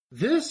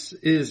This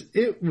is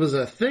It Was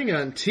a Thing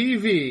on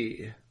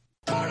TV.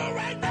 Total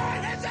Red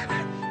Man has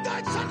ever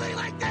done something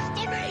like this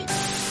to me!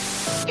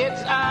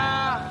 It's,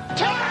 time!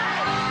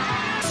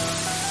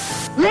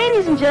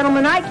 Ladies and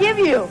gentlemen, I give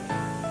you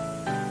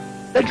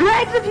the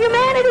dregs of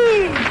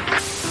humanity!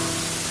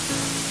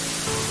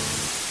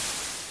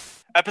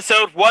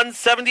 Episode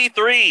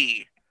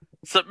 173,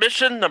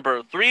 submission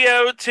number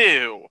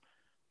 302,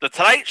 The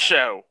Tonight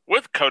Show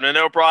with Conan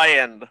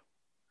O'Brien.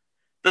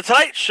 The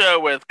Tonight Show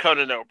with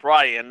Conan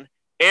O'Brien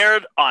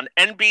aired on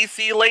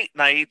NBC Late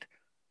Night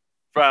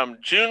from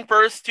June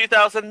 1st,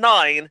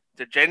 2009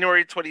 to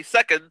January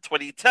 22nd,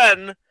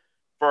 2010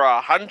 for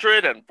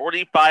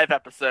 145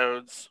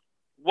 episodes,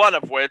 one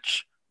of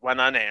which went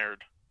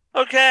unaired.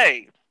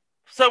 Okay,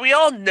 so we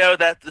all know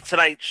that The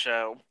Tonight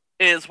Show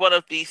is one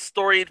of the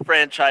storied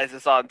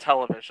franchises on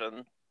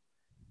television,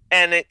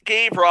 and it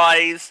gave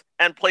rise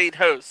and played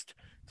host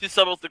to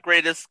some of the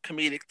greatest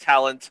comedic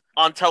talent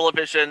on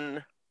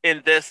television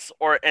in this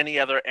or any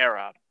other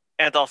era,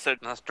 and also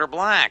Mr.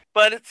 Black.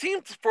 But it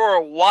seemed for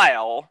a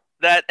while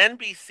that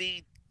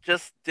NBC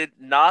just did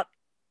not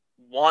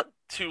want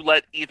to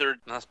let either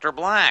Mr.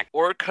 Black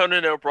or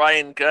Conan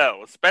O'Brien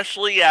go,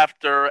 especially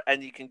after,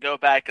 and you can go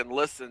back and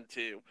listen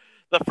to,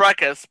 the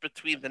fracas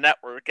between the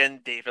network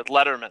and David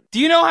Letterman. Do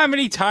you know how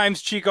many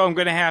times, Chico, I'm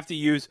going to have to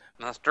use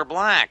Mr.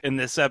 Black in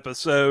this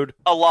episode?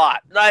 A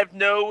lot. I have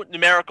no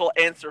numerical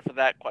answer for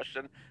that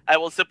question. I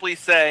will simply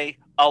say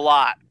a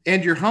lot.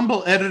 And your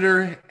humble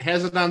editor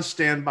has it on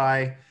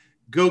standby.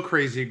 Go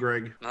crazy,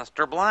 Greg.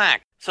 Mr.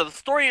 Black. So the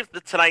story of The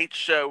Tonight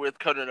Show with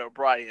Conan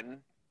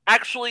O'Brien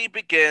actually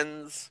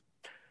begins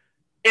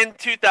in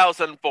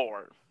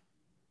 2004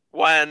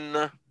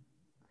 when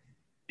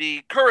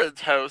the current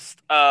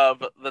host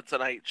of The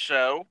Tonight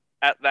Show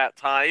at that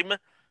time,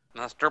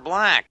 Mr.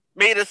 Black,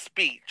 made a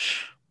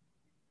speech.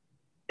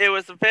 It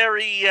was a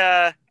very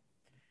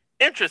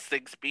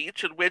interesting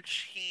speech in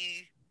which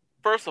he,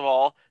 first of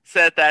all,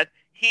 said that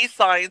he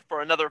signed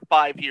for another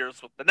 5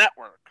 years with the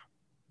network.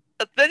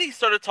 But then he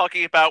started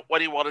talking about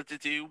what he wanted to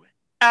do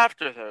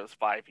after those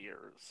 5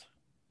 years.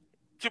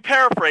 To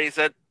paraphrase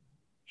it,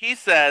 he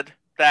said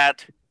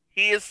that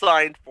he is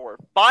signed for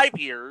 5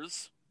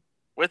 years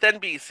with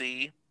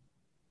NBC,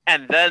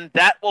 and then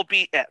that will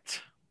be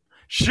it.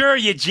 Sure,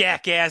 you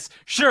jackass.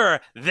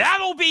 Sure,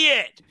 that'll be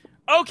it.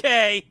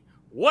 Okay,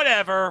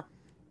 whatever.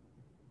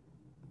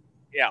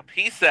 Yeah,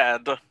 he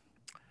said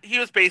he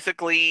was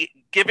basically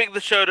giving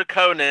the show to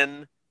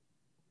Conan,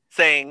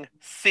 saying,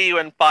 see you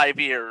in 5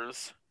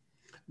 years.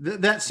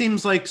 That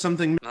seems like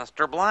something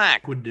Mr.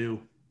 Black would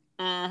do.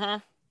 Mm-hmm.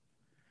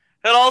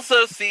 It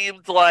also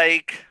seemed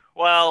like,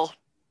 well,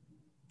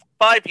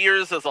 5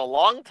 years is a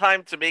long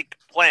time to make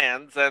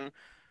plans, and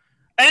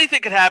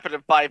anything could happen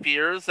in 5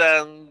 years,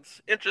 and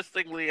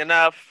interestingly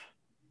enough,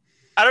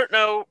 I don't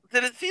know,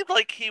 did it seem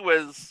like he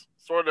was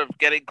sort of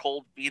getting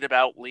cold feet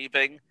about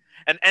leaving,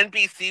 and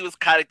NBC was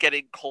kind of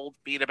getting cold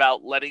feet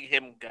about letting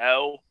him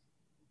go?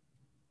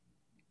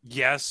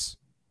 Yes.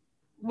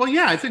 Well,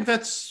 yeah, I think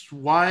that's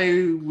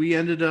why we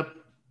ended up,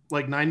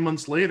 like 9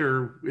 months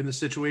later, in the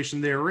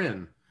situation they were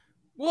in.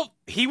 Well,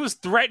 he was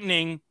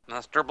threatening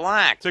Mr.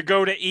 Black to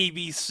go to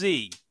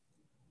ABC.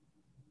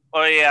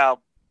 Oh, yeah.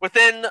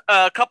 Within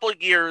a couple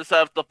of years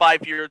of the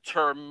 5-year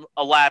term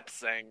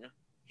elapsing,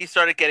 he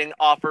started getting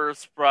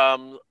offers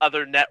from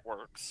other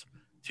networks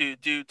to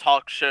do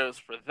talk shows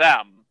for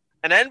them.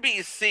 And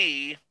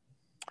NBC,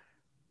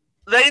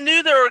 they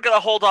knew they were going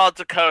to hold on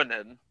to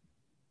Conan,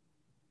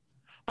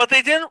 but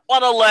they didn't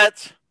want to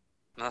let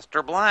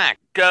Mr. Black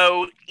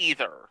go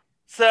either.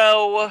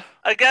 So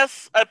I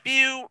guess a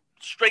few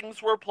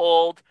strings were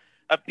pulled,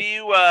 a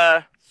few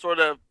sort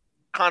of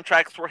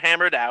contracts were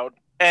hammered out,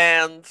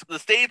 and the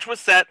stage was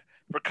set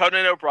for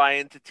Conan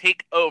O'Brien to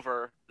take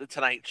over The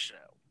Tonight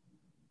Show,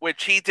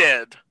 which he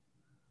did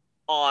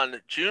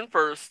on June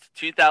 1st,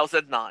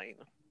 2009.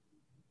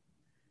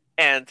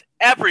 And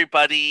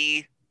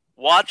everybody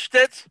watched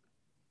it,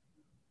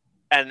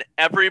 and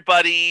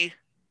everybody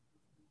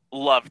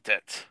loved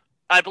it.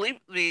 I believe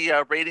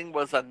the rating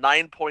was a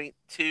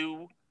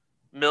 9.2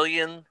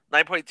 million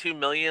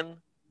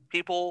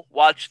people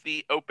watched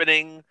the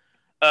opening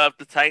of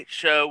The Tonight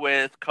Show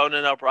with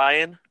Conan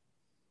O'Brien, if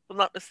I'm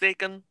not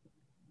mistaken.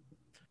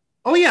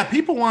 Oh, yeah,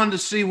 people wanted to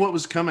see what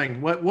was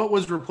coming, what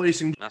was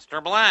replacing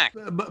Mr. Black.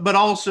 But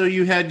also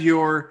you had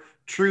your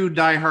true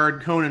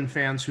diehard Conan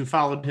fans who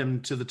followed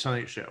him to The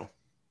Tonight Show.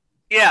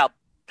 Yeah,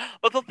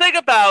 but the thing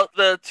about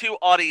the two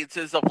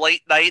audiences of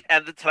Late Night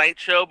and The Tonight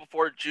Show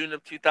before June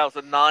of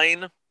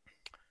 2009,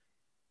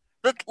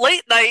 the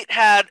Late Night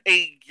had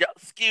a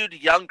skewed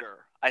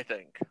younger, I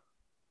think.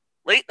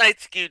 Late Night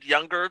skewed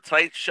younger,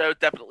 Tonight Show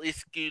definitely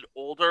skewed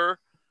older,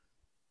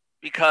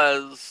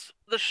 because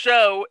the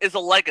show is a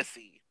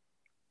legacy.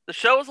 The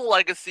show is a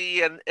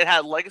legacy, and it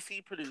had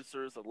legacy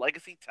producers and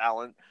legacy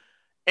talent,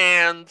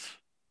 and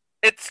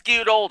it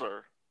skewed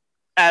older,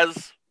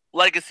 as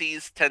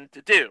legacies tend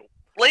to do.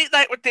 Late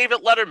Night with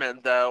David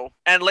Letterman, though,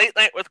 and Late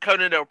Night with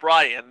Conan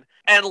O'Brien,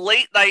 and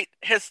Late Night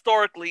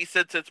historically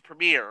since its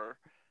premiere,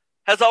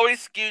 has always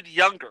skewed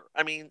younger.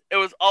 I mean, it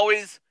was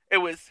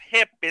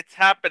hip, it's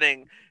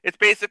happening. It's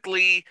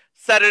basically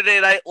Saturday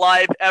Night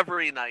Live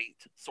every night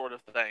sort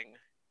of thing.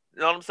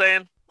 You know what I'm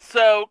saying?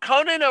 So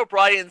Conan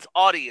O'Brien's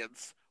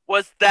audience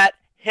was that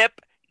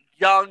hip,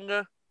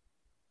 young,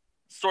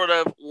 sort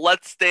of,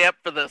 let's stay up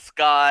for this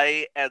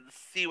guy and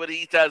see what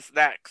he does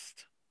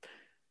next.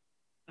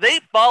 They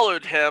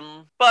followed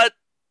him, but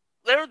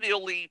they're the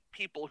only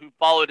people who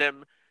followed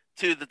him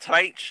to The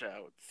Tonight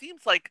Show. It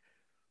seems like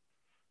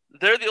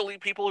they're the only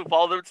people who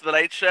followed him to The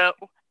Tonight Show,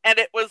 and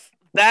it was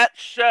that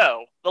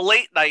show, the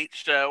late night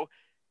show,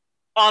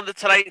 on The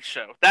Tonight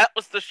Show. That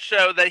was the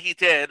show that he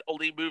did,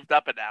 only moved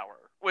up an hour,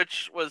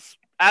 which was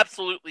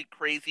absolutely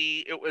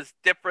crazy. It was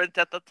different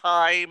at the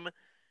time,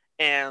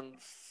 and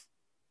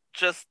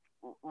just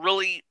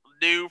really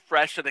new,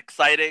 fresh, and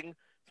exciting,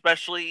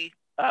 especially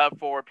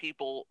for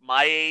people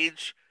my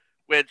age,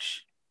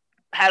 which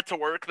had to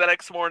work the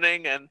next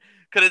morning and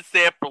couldn't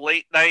stay up for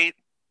late night.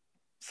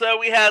 So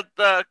we had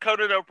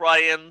Conan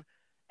O'Brien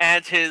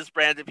and his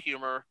brand of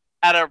humor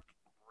at a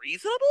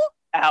reasonable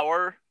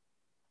hour.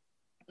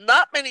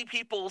 Not many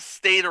people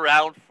stayed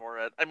around for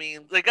it. I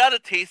mean, they got a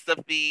taste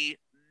of the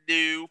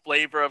new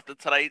flavor of The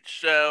Tonight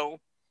Show,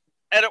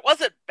 and it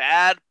wasn't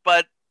bad,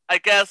 but I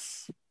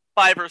guess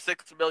 5 or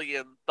 6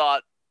 million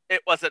thought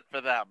it wasn't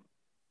for them.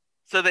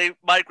 So they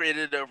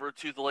migrated over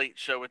to The Late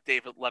Show with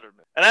David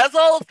Letterman. And as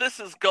all of this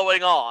is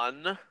going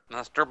on,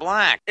 Mr.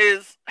 Black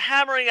is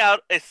hammering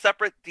out a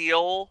separate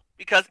deal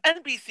because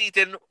NBC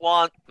didn't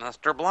want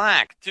Mr.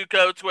 Black to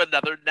go to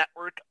another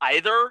network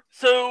either.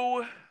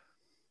 So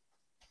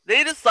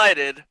they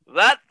decided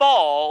that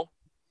fall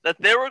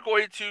that they were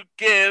going to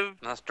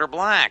give Mr.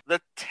 Black the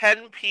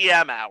 10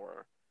 p.m.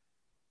 hour,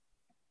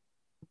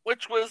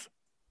 which was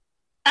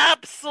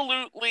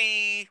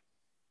absolutely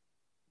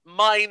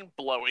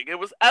mind-blowing. It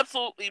was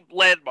absolutely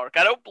landmark.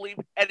 I don't believe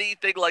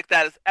anything like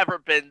that has ever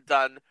been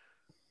done,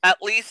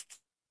 at least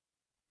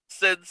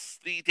since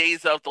the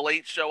days of The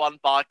Late Show on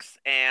Fox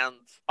and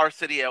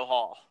Arsenio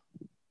Hall.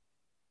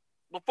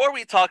 Before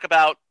we talk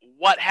about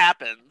what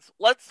happens,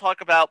 let's talk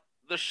about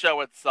the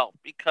show itself,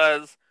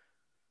 because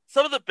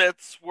some of the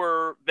bits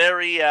were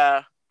very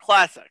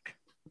classic.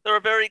 They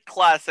were very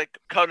classic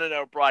Conan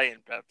O'Brien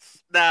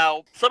bits.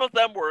 Now, some of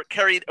them were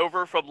carried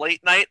over from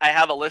late night. I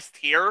have a list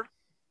here.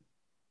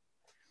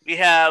 We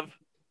have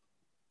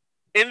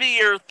in the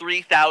year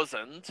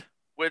 3000,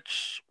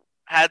 which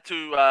had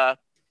to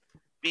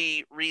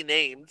be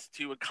renamed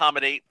to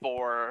accommodate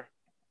for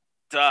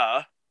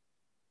duh.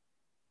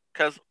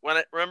 Because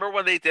remember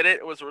when they did it,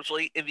 it was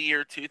originally in the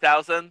year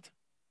 2000.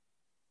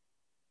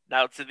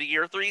 Now it's in the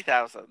year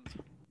 3000.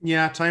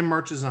 Yeah, time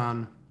marches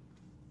on.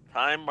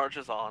 Time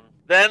marches on.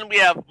 Then we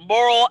have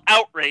Moral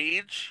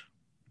Outrage,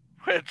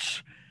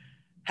 which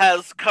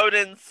has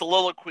Conan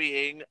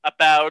soliloquying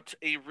about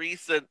a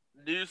recent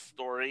news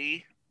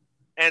story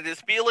and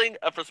his feeling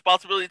of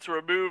responsibility to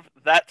remove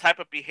that type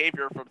of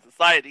behavior from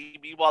society.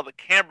 Meanwhile, the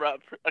camera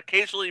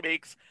occasionally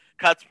makes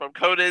cuts from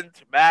Conan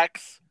to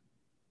Max,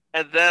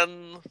 and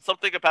then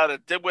something about a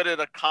dim-witted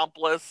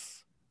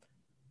accomplice,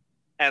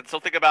 and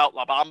something about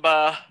La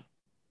Bamba,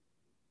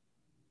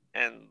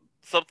 and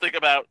something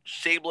about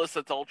shameless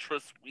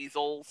adulterous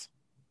weasels.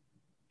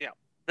 Yeah.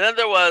 Then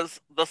there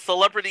was the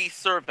Celebrity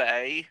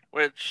Survey,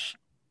 which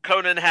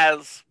Conan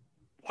has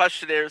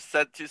questionnaires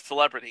sent to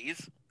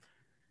celebrities,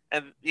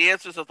 and the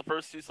answers of the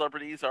first 2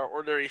 celebrities are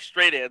ordinary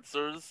straight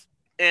answers,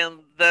 and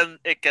then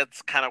it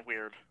gets kind of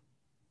weird.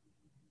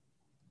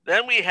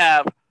 Then we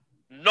have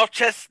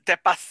Noches de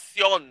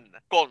Pasión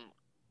con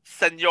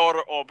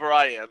Señor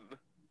O'Brien,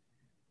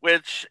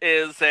 which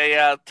is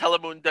a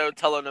Telemundo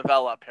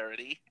telenovela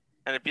parody.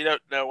 And if you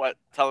don't know what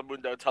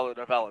Telemundo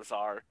telenovelas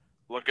are,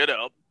 look it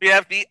up. We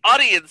have the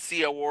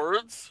Audiency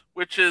Awards,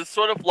 which is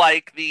sort of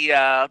like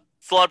the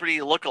celebrity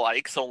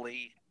lookalikes,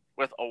 only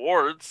with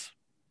awards.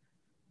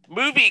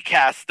 Movie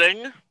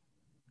Casting,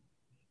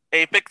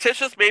 a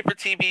fictitious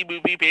made-for-TV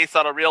movie based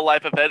on a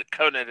real-life event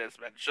Conan has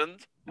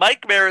mentioned.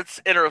 Mike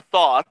Merritt's Inner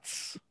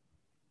Thoughts,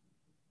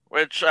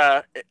 which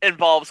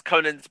involves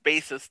Conan's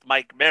bassist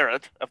Mike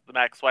Merritt of the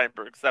Max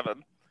Weinberg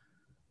 7.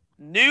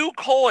 New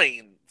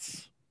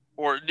Coins,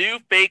 or new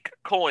fake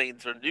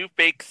coins, or new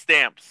fake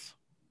stamps.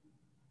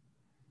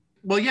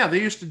 Well, yeah, they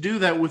used to do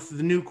that with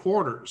the new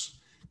quarters.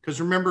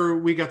 Because remember,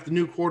 we got the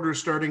new quarters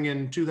starting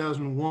in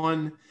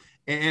 2001,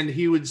 and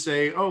he would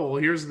say, "Oh,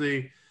 well, here's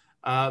the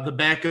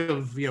back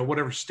of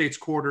whatever state's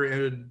quarter,"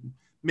 and would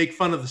make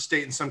fun of the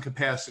state in some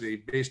capacity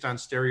based on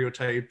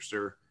stereotypes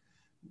or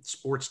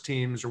sports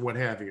teams or what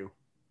have you.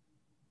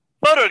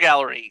 Photo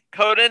gallery.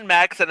 Conan,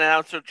 Max, and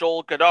announcer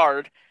Joel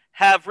Goddard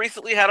have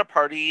recently had a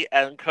party,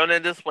 and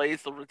Conan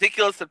displays the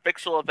ridiculous and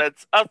fictional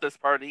events of this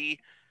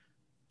party.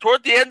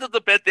 Toward the end of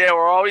the bit, they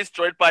were always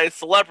joined by a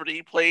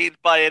celebrity played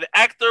by an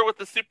actor with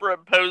a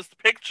superimposed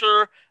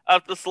picture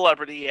of the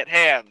celebrity at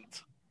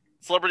hand.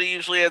 Celebrity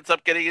usually ends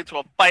up getting into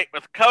a fight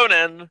with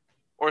Conan,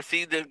 or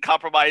seen in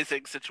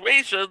compromising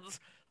situations,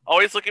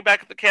 always looking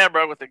back at the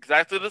camera with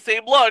exactly the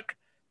same look,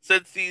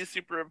 since the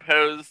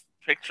superimposed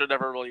picture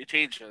never really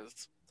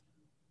changes.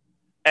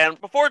 And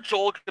before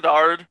Joel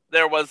Goddard,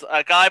 there was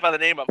a guy by the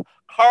name of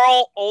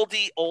Carl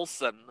Oldie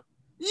Olson.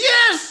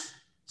 Yes!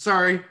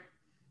 Sorry.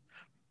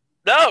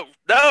 No,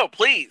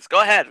 please.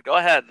 Go ahead.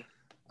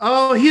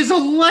 Oh, he's a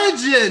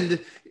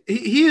legend.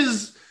 He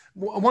is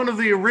one of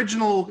the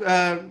original,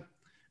 and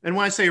when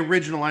I say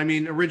original, I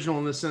mean original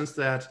in the sense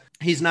that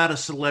he's not a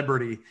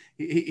celebrity.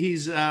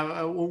 He's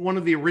one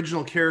of the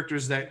original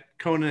characters that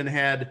Conan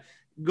had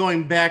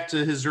going back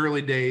to his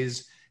early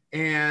days.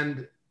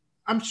 And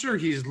I'm sure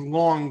he's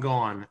long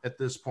gone at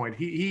this point.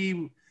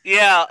 He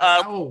had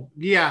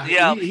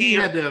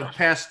to have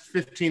passed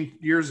 15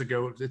 years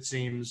ago, it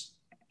seems.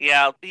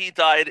 Yeah, he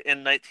died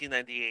in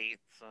 1998.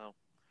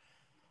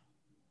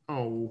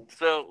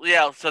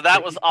 So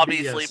that was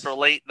obviously for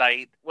late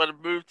night. When it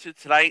moved to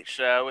Tonight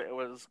Show, it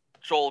was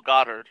Joel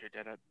Goddard who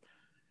did it.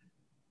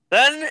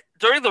 Then,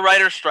 during the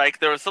writer's strike,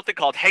 there was something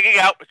called Hanging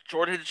Out with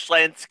Jordan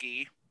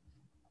Schlansky,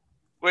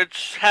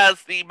 which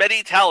has the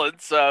many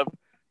talents of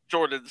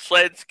Jordan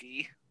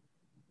Schlansky.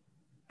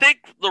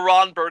 Think the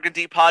Ron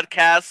Burgundy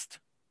podcast,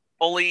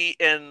 only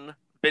in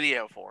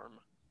video form.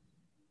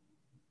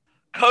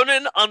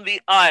 Conan on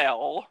the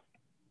Isle.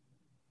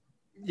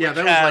 Yeah,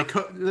 that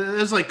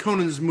was like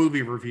Conan's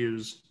movie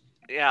reviews.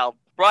 Yeah,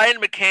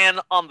 Brian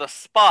McCann on the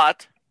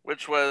Spot,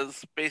 which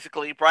was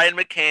basically Brian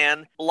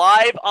McCann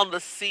live on the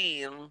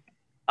scene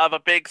of a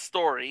big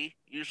story,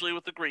 usually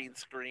with a green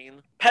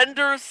screen.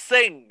 Pender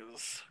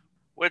Sings,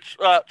 which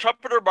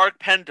trumpeter Mark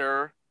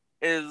Pender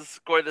is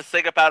going to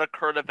sing about a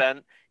current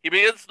event. He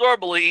begins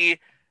normally,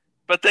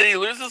 but then he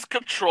loses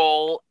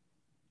control,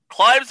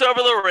 climbs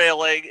over the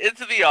railing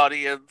into the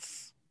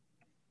audience,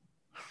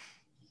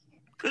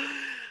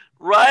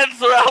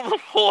 rides around the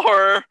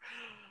floor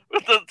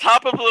with the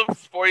top of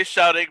his voice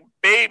shouting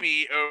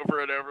 "baby"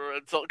 over and over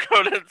until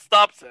Conan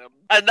stops him.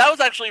 And that was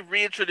actually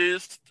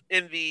reintroduced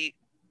in the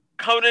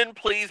Conan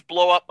Please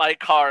Blow Up My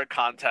Car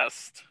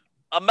contest.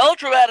 A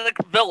melodramatic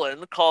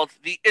villain called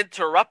the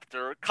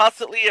Interrupter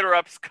constantly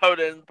interrupts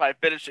Conan by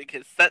finishing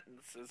his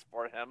sentences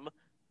for him.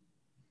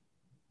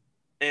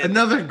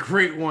 Another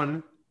great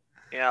one.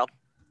 Yeah.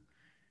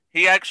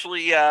 He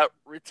actually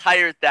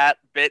retired that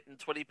bit in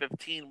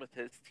 2015 with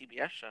his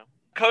TBS show.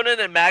 Conan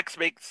and Max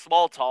make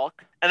small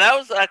talk, and that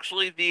was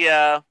actually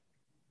the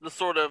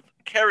sort of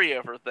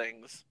carryover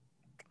things.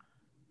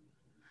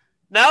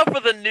 Now for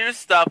the new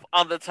stuff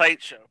on the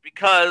Tonight Show,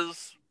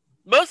 because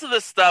most of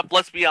this stuff,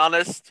 let's be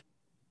honest,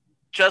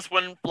 just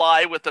wouldn't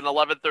fly with an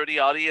 11:30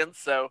 audience,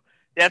 so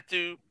you have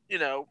to,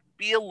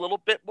 be a little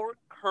bit more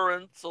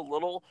current, a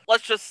little,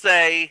 let's just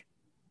say,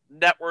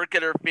 network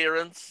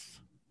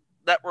interference,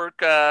 network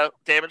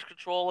damage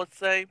control, let's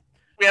say.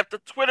 We have the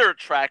Twitter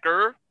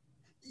tracker.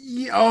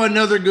 Oh,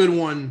 another good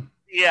one.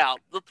 Yeah,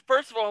 the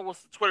first of all was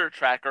the Twitter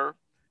tracker.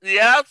 The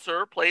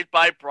announcer, played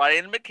by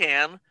Brian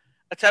McCann,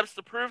 attempts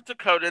to prove to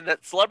Conan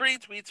that celebrity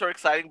tweets are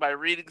exciting by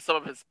reading some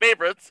of his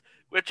favorites,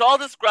 which all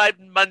describe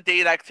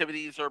mundane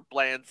activities or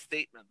bland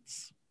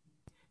statements.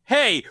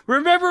 Hey,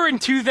 remember in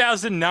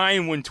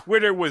 2009 when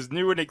Twitter was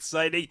new and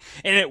exciting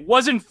and it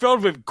wasn't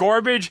filled with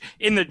garbage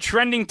in the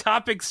trending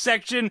topics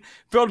section,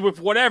 filled with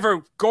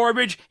whatever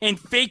garbage and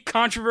fake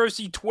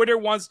controversy Twitter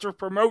wants to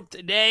promote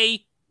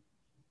today?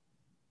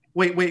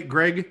 Wait,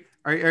 Greg,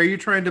 are you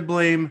trying to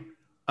blame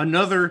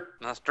another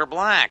Mr.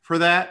 Black for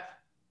that?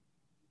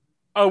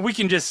 Oh, we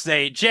can just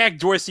say, Jack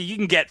Dorsey, you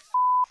can get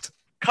f***ed.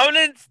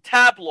 Conan's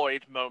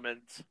tabloid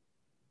moment.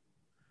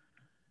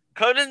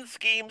 Conan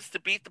schemes to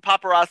beat the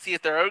paparazzi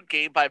at their own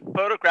game by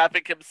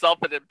photographing himself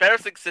in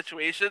embarrassing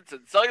situations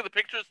and selling the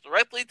pictures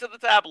directly to the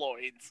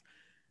tabloids.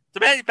 To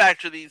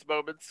manufacture these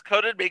moments,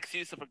 Conan makes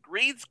use of a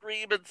green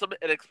screen and some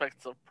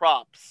inexpensive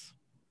props.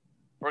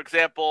 For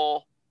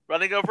example,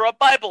 running over a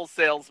Bible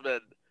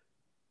salesman,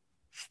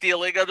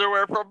 stealing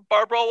underwear from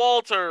Barbara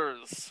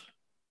Walters,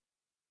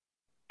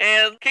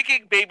 and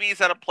kicking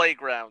babies at a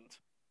playground,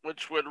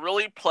 which would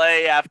really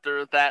play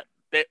after that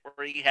bit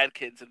where he had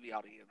kids in the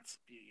audience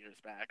a few years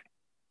back.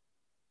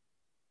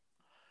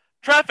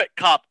 Traffic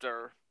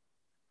Copter.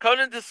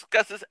 Conan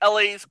discusses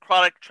LA's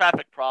chronic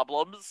traffic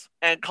problems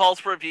and calls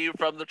for a view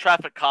from the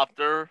Traffic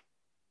Copter,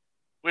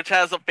 which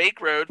has a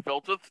fake road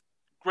filled with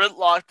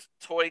gridlocked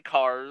toy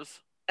cars,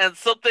 and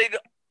something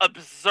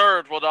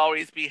absurd would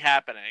always be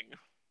happening.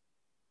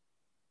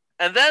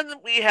 And then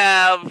we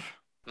have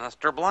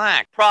Mr.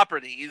 Black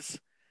properties.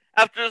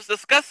 After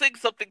discussing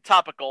something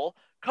topical,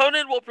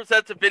 Conan will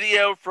present a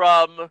video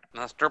from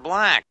Mr.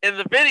 Black. In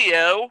the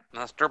video,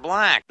 Mr.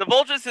 Black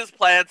divulges his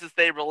plans as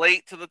they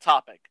relate to the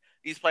topic.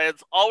 These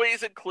plans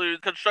always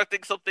include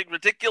constructing something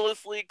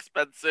ridiculously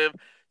expensive,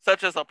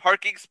 such as a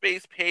parking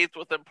space paved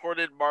with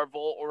imported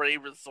marble or a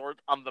resort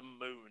on the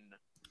moon.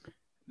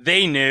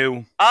 They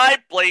knew. I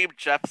blame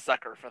Jeff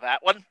Zucker for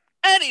that one.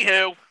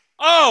 Anywho.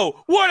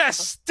 Oh, what a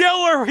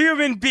stellar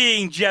human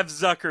being Jeff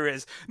Zucker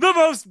is. The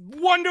most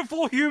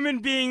wonderful human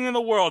being in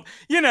the world.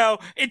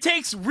 It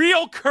takes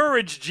real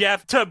courage,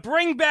 Jeff, to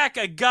bring back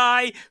a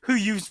guy who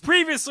you've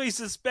previously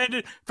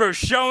suspended for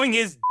showing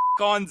his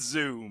dick on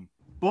Zoom.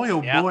 Boy,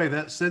 oh boy,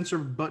 that censor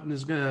button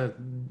is going to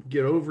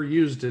get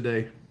overused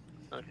today.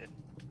 Okay.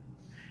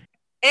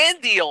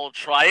 Andy'll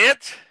try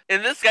it.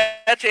 In this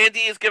sketch,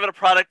 Andy is given a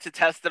product to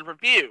test and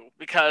review.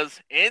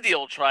 Because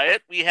Andy'll try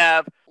it, we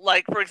have,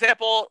 like, for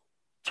example,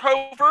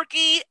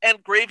 Tofurkey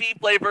and gravy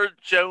flavored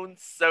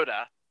Jones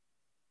soda.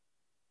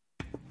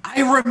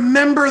 I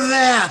remember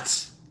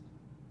that.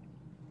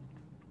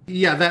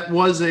 Yeah, that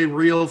was a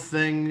real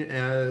thing.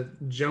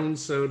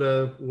 Jones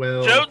soda,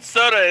 well... Jones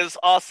soda is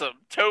awesome.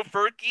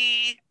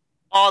 Tofurkey,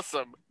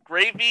 awesome.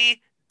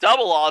 Gravy,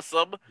 double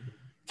awesome.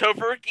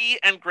 Tofurkey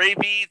and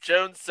gravy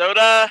Jones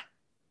soda,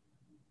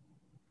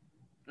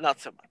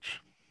 not so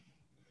much.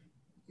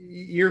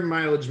 Your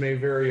mileage may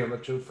vary on the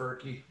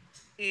Tofurkey.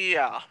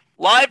 Yeah.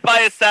 Live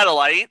via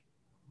satellite.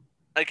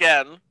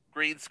 Again,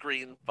 green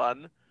screen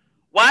fun.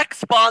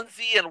 Wax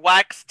Fonzie and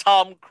Wax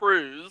Tom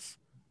Cruise.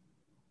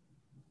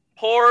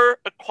 Poor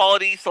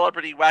quality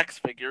celebrity wax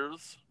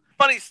figures.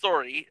 Funny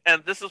story,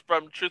 and this is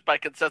from Truth by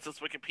Consensus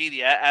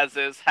Wikipedia, as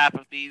is half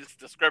of these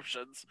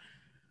descriptions.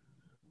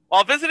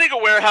 While visiting a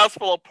warehouse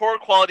full of poor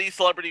quality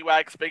celebrity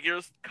wax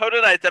figures,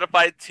 Conan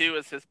identified two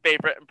as his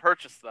favorite and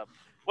purchased them.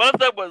 One of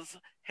them was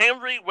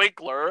Henry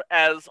Winkler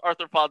as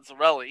Arthur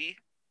Fonzarelli.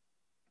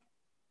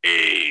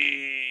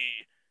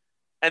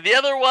 And the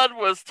other one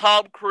was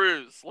Tom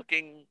Cruise,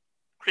 looking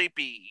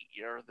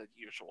creepier than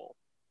usual.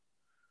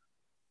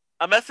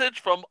 A message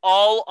from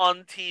All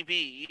on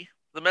TV.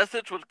 The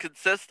message would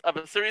consist of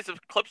a series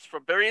of clips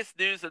from various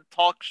news and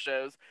talk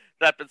shows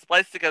that have been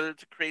spliced together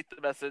to create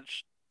the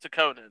message to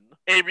Conan.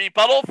 A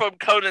rebuttal from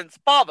Conan's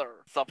father,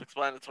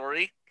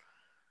 self-explanatory.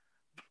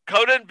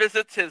 Conan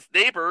visits his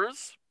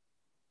neighbors.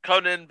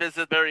 Conan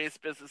visits various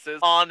businesses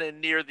on and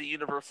near the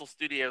Universal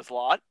Studios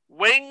lot.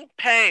 Wing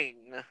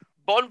Pang.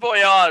 Bon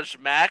voyage,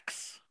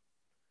 Max.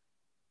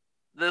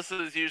 This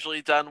is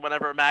usually done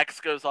whenever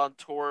Max goes on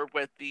tour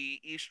with the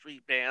E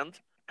Street Band.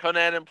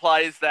 Conan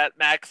implies that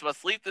Max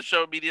must leave the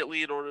show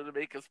immediately in order to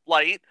make his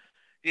flight.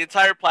 The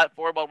entire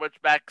platform on which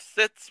Max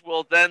sits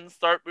will then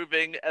start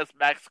moving as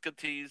Max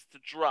continues to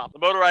drum. The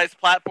motorized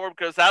platform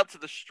goes out to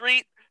the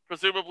street,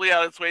 presumably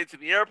on its way to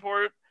the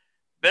airport.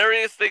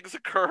 Various things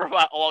occur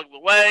along the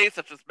way,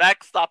 such as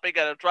Max stopping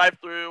at a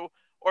drive-thru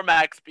or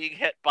Max being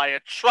hit by a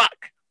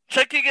truck.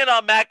 Checking in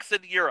on Max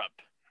in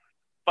Europe.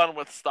 Fun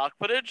with stock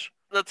footage.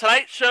 The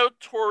Tonight Show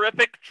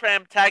Terrific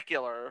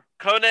Tramtacular.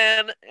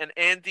 Conan and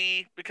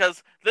Andy,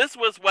 because this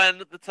was when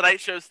the Tonight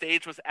Show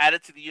stage was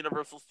added to the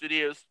Universal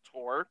Studios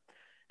tour.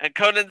 And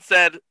Conan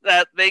said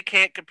that they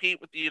can't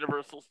compete with the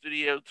Universal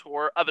Studio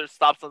tour, other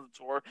stops on the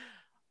tour,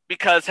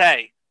 because,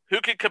 hey,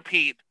 who can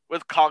compete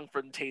with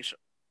Confrontation?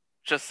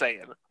 Just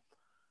saying.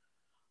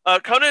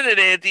 Conan and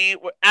Andy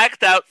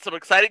act out some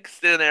exciting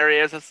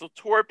scenarios as the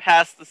tour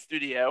passed the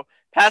studio.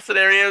 Past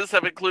scenarios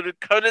have included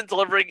Conan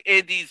delivering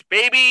Andy's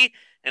baby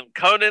and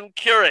Conan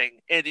curing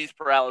Andy's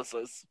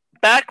paralysis.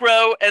 Back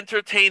row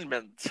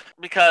entertainment,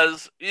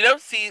 because you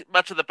don't see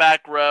much of the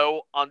back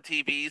row on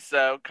TV,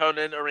 so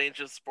Conan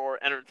arranges for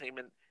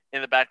entertainment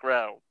in the back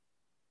row.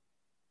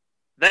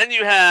 Then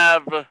you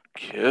have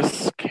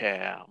Kiss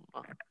Cam,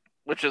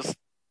 which is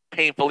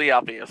painfully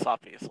obvious,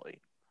 obviously.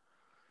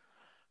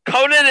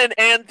 Conan and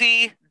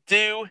Andy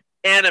do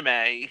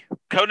anime.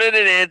 Conan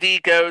and Andy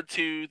go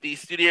to the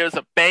studios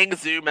of Bang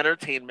Zoom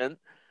Entertainment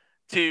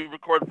to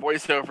record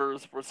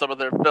voiceovers for some of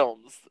their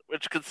films,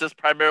 which consist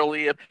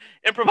primarily of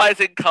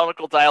improvising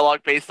comical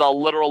dialogue based on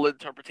literal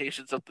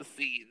interpretations of the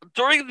scene.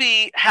 During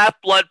the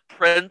Half-Blood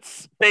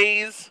Prince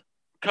phase,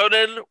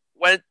 Conan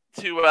went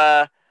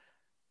to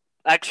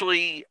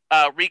actually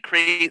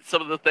recreate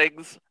some of the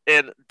things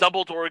in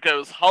Dumbledore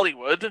Goes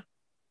Hollywood.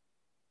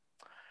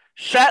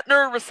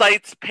 Shatner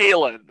recites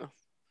Palin.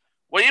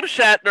 William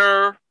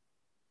Shatner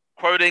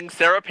quoting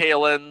Sarah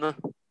Palin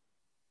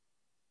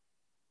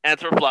and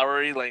her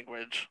flowery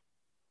language.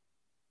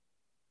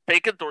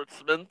 Fake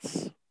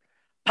endorsements.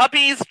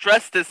 Puppies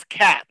dressed as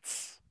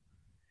cats.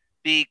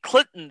 The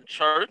Clinton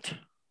chart.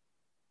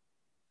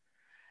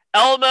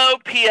 Elmo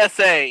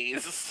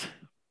PSAs.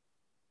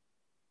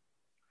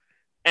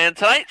 And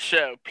Tonight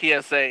Show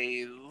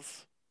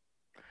PSAs.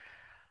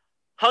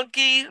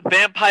 Hunky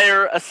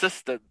Vampire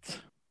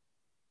Assistant.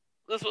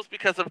 This was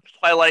because of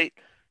Twilight,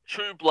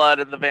 True Blood,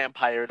 and the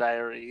Vampire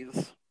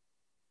Diaries.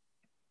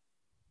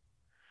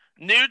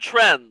 New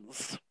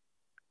trends.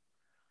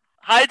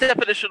 High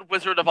definition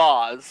Wizard of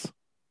Oz,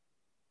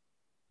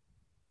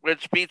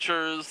 which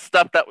features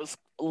stuff that was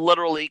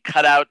literally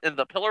cut out in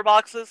the pillar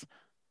boxes.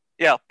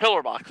 Yeah,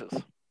 pillar boxes.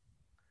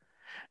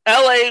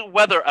 LA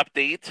weather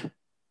update.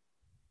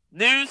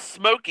 New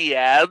Smokey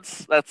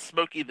ads. That's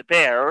Smokey the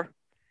Bear.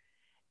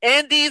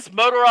 Andy's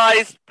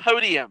motorized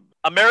podium.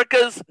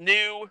 America's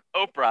new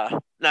Oprah.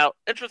 Now,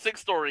 interesting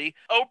story.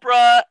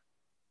 Oprah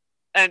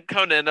and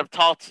Conan have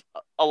talked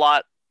a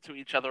lot to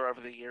each other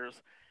over the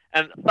years.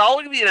 And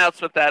following the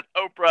announcement that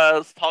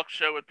Oprah's talk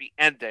show would be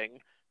ending,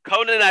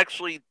 Conan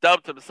actually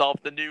dubbed himself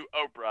the new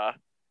Oprah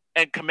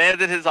and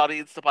commanded his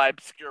audience to buy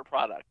obscure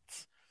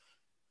products.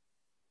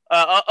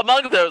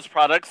 Among those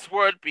products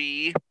would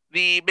be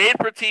the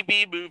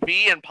made-for-TV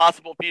movie and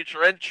possible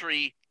future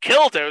entry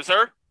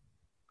Killdozer,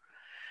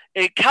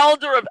 a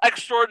calendar of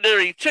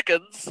extraordinary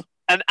chickens,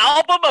 An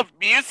album of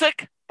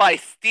music by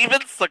Steven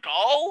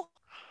Seagal?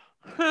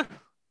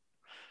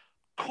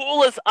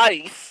 Cool as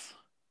Ice.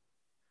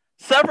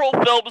 Several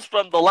films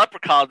from the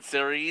Leprechaun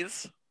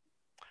series.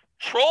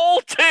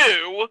 Troll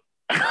 2.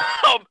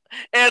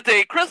 And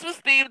a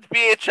Christmas-themed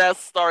VHS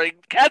starring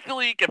Kathy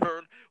Lee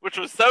Gifford, which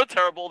was so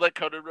terrible that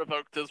Conan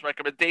revoked his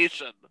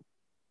recommendation.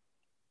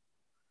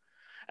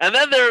 And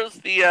then there's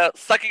the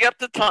Sucking Up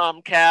to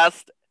Tom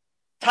cast,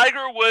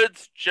 Tiger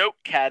Woods' Joke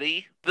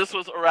Caddy. This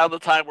was around the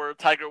time where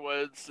Tiger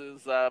Woods'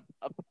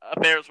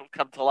 affairs would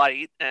come to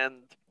light, and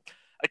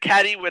a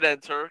caddy would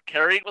enter,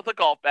 carrying with a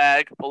golf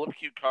bag full of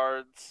cue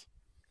cards,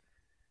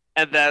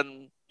 and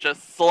then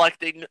just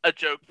selecting a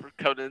joke for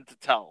Conan to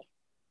tell.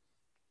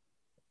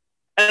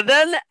 And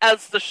then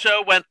as the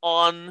show went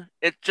on,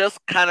 it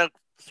just kind of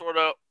sort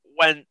of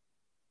went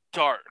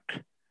dark.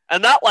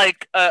 And not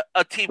like a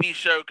TV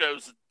show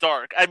goes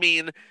dark. I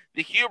mean,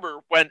 the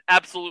humor went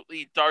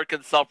absolutely dark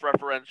and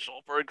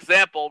self-referential. For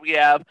example, we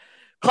have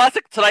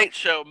classic Tonight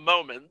Show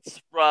moments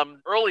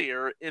from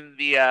earlier in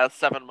the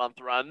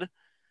 7-month run.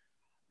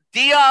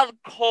 Dion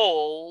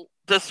Cole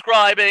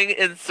describing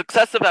in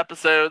successive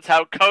episodes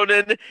how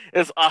Conan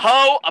is a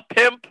hoe, a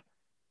pimp,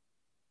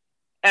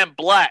 and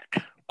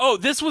black. Oh,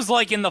 this was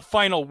like in the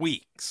final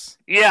weeks.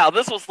 Yeah,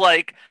 this was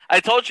like, I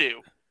told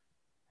you.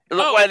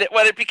 Oh.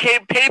 When it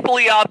became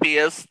painfully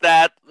obvious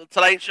that the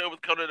Tonight Show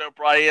with Conan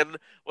O'Brien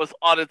was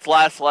on its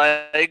last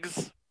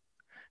legs,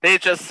 they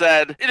just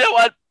said, you know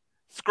what?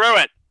 Screw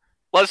it.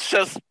 Let's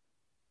just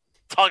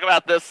talk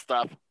about this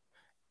stuff.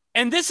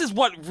 And this is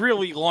what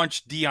really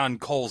launched Dion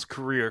Cole's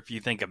career, if you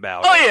think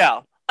about it. Oh,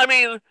 yeah. I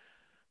mean,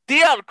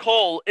 Dion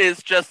Cole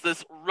is just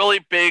this really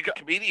big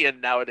comedian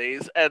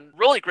nowadays and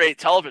really great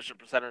television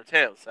presenter,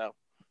 too. So.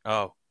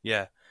 Oh,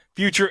 yeah.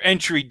 Future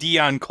entry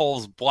Dion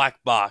Cole's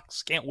Black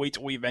Box. Can't wait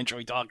till we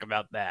eventually talk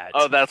about that.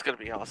 Oh, that's going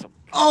to be awesome.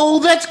 Oh,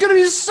 that's going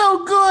to be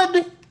so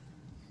good.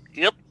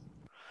 Yep.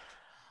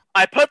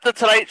 I put the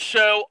Tonight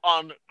Show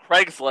on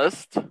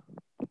Craigslist,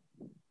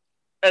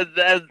 and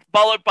then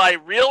followed by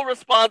real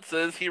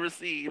responses he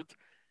received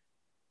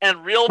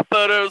and real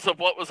photos of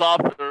what was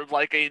offered,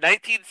 like a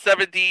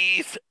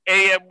 1970s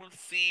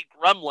AMC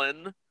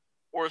gremlin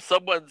or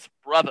someone's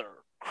brother.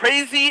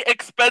 Crazy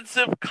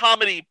expensive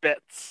comedy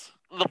bits.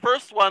 The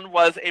first one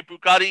was a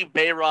Bugatti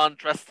Veyron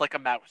dressed like a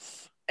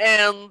mouse.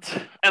 And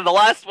the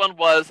last one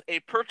was a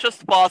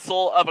purchased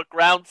fossil of a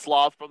ground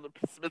sloth from the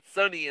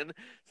Smithsonian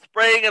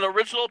spraying an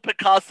original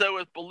Picasso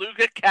with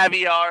beluga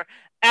caviar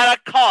at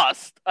a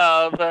cost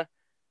of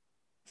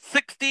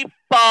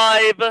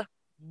 $65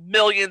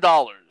 million.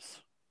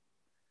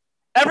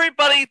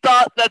 Everybody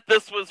thought that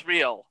this was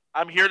real.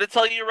 I'm here to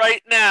tell you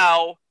right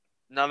now,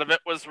 none of it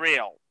was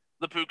real.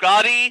 The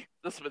Bugatti,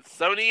 the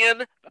Smithsonian,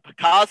 the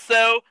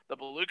Picasso, the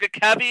beluga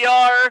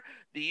caviar,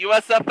 the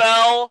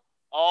USFL,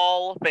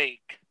 all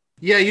fake.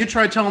 Yeah, you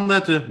try telling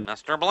that to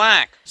Mr.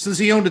 Black. since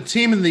he owned a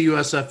team in the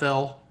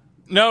USFL.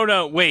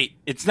 No, wait.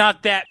 It's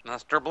not that.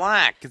 Mr.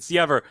 Black. It's the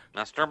other.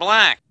 Mr.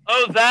 Black.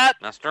 Oh, that?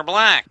 Mr.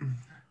 Black.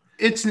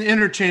 It's an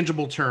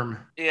interchangeable term.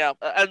 Yeah,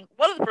 and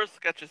one of the first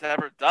sketches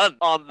ever done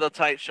on The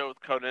Tonight Show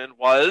with Conan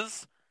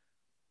was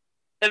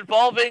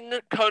involving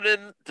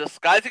Conan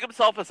disguising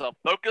himself as a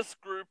focus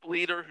group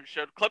leader who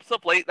showed clips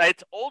of late night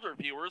to older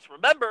viewers.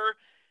 Remember,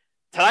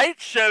 Tonight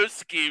Show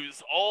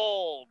skews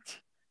old.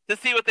 To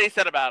see what they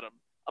said about him.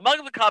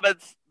 Among the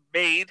comments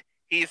made,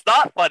 he's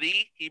not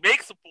funny, he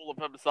makes a fool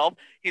of himself,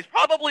 he's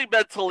probably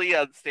mentally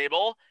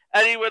unstable,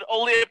 and he would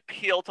only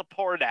appeal to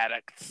porn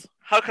addicts.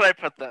 How can I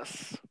put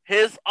this?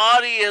 His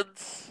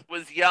audience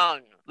was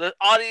young. The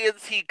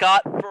audience he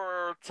got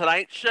for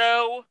Tonight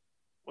Show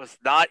was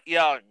not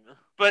young.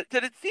 But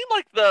did it seem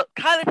like the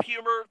kind of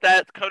humor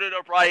that Conan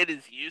O'Brien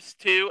is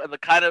used to and the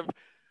kind of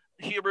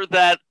humor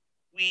that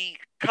we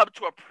come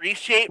to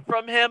appreciate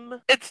from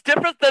him? It's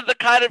different than the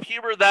kind of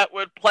humor that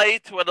would play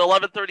to an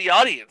 11:30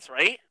 audience,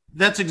 right?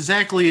 That's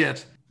exactly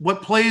it.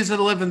 What plays at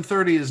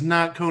 11:30 is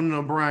not Conan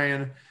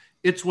O'Brien.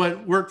 It's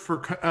what worked for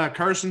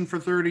Carson for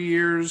 30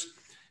 years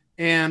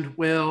and,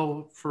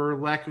 well, for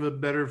lack of a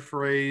better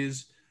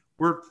phrase,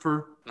 worked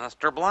for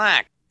Mr.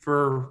 Black.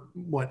 For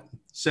what,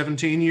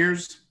 17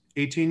 years?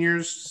 18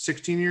 years?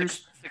 16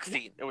 years?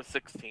 16. It was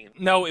 16.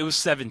 No, it was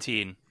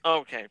 17.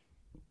 Okay.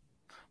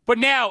 But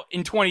now,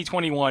 in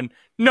 2021,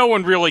 no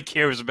one really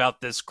cares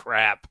about this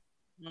crap.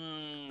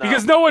 No.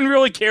 Because no one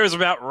really cares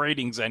about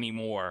ratings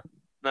anymore.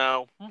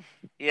 No.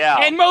 Yeah.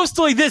 And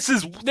mostly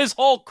this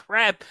whole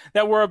crap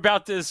that we're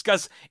about to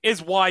discuss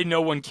is why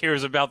no one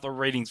cares about the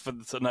ratings for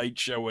the Tonight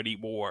Show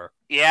anymore.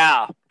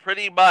 Yeah,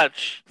 pretty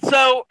much.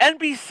 So,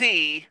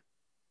 NBC,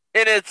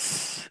 in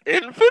its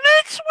infinite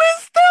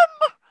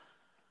wisdom,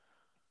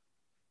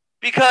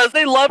 because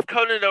they love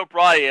Conan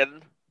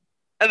O'Brien,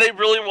 and they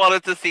really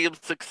wanted to see him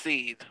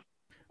succeed.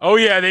 Oh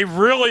yeah, they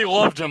really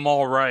loved him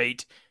all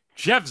right.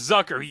 Jeff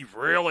Zucker, he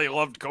really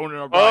loved Conan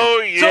O'Brien. Oh,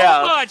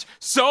 yeah.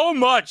 So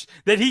much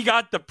that he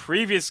got the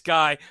previous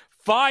guy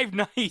 5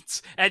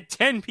 nights at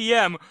 10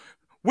 p.m.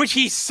 which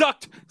he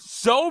sucked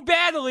so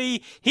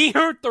badly, he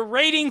hurt the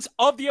ratings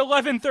of the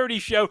 11:30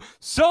 show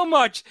so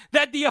much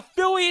that the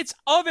affiliates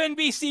of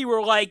NBC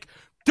were like,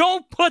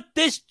 don't put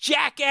this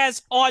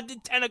jackass on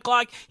at 10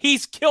 o'clock.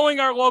 He's killing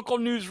our local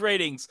news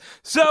ratings.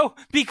 So,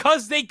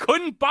 because they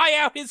couldn't buy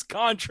out his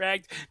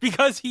contract,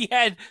 because he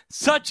had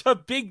such a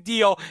big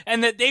deal,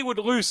 and that they would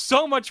lose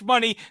so much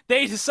money,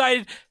 they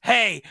decided,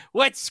 hey,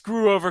 let's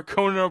screw over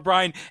Conan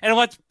O'Brien, and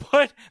let's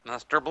put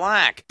Mr.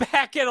 Black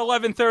back at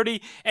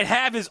 11:30 and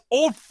have his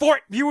old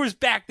fort viewers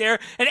back there,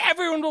 and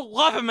everyone will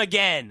love him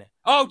again.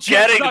 Oh,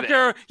 Jeff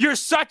Zucker, you're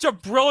such a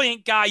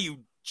brilliant guy,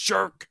 you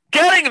jerk.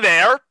 Getting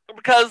there,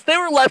 because they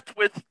were left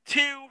with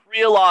two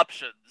real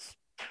options.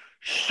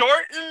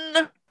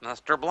 Shorten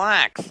Mr.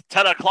 Black's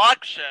 10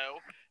 o'clock show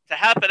to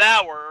half an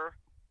hour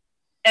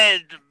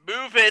and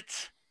move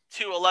it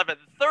to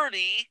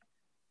 11:30,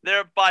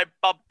 thereby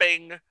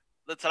bumping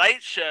The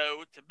Tonight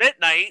Show to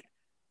midnight,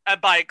 and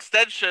by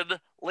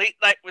extension, Late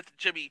Night with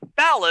Jimmy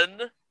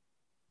Fallon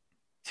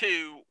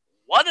to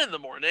 1 in the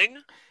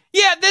morning.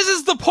 Yeah, this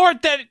is the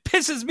part that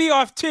pisses me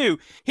off, too.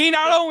 He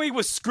not only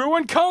was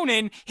screwing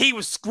Conan, he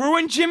was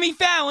screwing Jimmy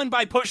Fallon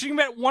by pushing him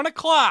at 1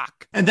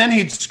 o'clock. And then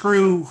he'd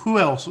screw, who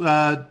else?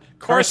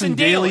 Carson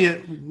Daly.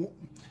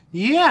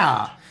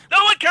 Yeah.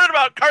 No one cared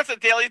about Carson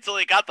Daly until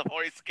he got the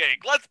voice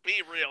gig. Let's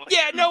be real.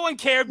 Yeah, no one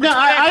cared.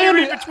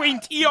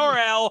 Between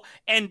TRL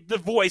and The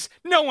Voice,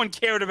 no one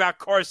cared about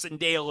Carson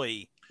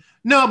Daly.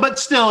 No, but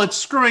still, it's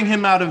screwing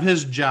him out of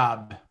his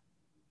job.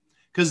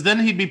 Because then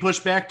he'd be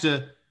pushed back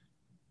to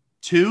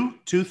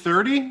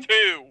 2:30?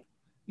 2.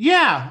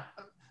 Yeah.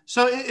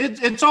 So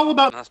it's all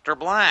about Mr.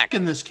 Black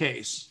in this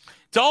case.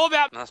 It's all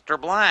about Mr.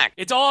 Black.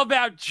 It's all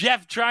about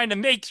Jeff trying to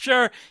make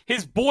sure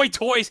his boy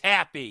toy's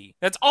happy.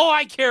 That's all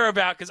I care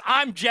about, because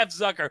I'm Jeff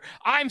Zucker.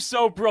 I'm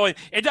so brilliant.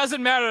 It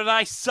doesn't matter that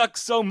I suck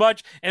so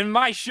much and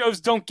my shows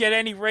don't get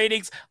any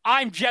ratings.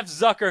 I'm Jeff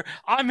Zucker.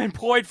 I'm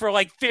employed for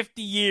like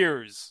 50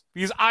 years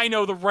because I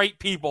know the right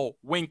people.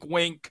 Wink,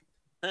 wink.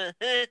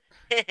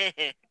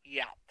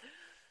 Yeah.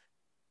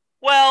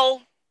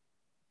 Well,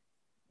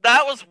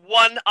 that was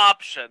one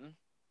option.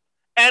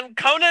 And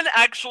Conan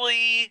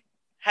actually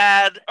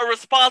had a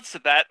response to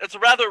that. It's a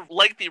rather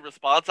lengthy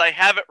response. I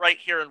have it right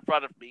here in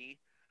front of me.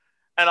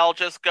 And I'll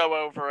just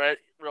go over it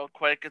real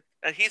quick.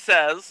 And he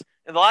says,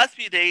 in the last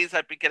few days,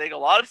 I've been getting a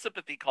lot of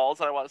sympathy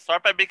calls, and I want to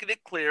start by making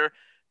it clear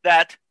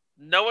that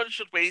no one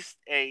should waste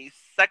a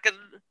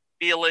second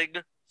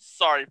feeling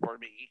sorry for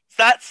me.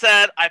 That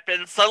said, I've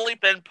suddenly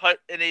been put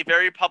in a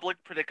very public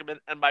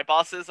predicament, and my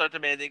bosses are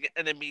demanding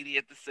an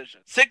immediate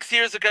decision. 6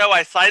 years ago,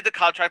 I signed a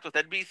contract with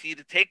NBC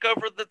to take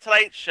over The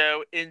Tonight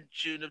Show in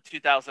June of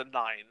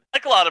 2009.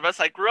 Like a lot of us,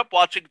 I grew up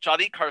watching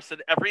Johnny Carson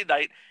every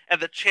night, and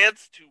the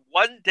chance to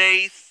one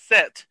day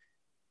sit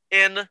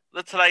in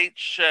The Tonight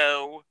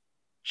Show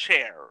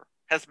chair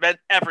has meant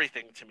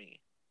everything to me.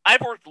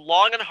 I've worked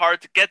long and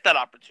hard to get that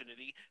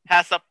opportunity,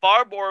 passed up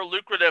far more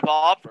lucrative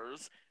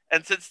offers,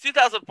 and since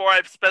 2004,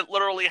 I've spent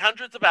literally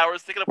hundreds of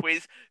hours thinking of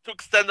ways to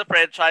extend the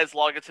franchise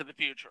long into the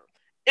future.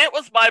 It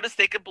was my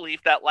mistaken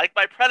belief that, like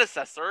my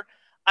predecessor,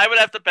 I would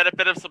have the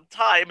benefit of some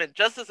time and,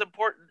 just as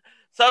important,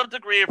 some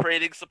degree of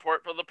rating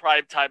support from the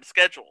primetime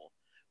schedule.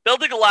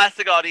 Building a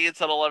lasting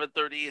audience at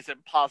 11:30 is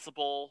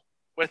impossible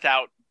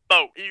without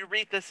both. You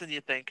read this and you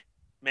think,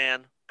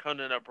 man,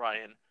 Conan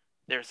O'Brien,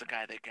 there's a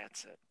guy that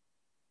gets it.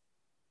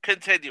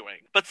 Continuing.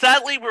 But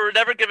sadly, we were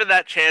never given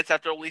that chance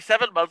after only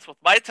 7 months with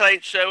My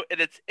Tonight Show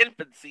in its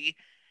infancy.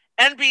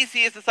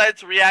 NBC has decided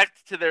to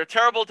react to their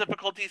terrible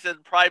difficulties in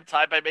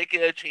primetime by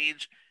making a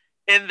change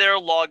in their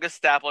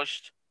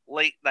long-established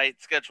late-night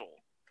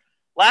schedule.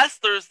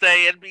 Last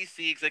Thursday,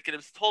 NBC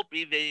executives told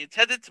me they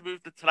intended to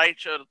move The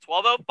Tonight Show to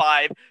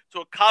 12:05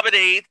 to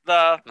accommodate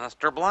the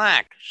Mr.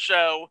 Black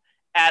show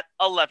at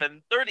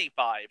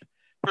 11:35.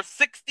 For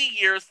 60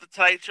 years, The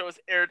Tonight Show has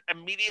aired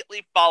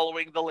immediately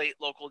following the late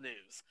local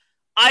news.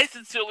 I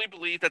sincerely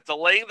believe that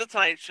delaying The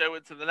Tonight Show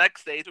into the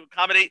next day to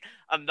accommodate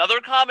another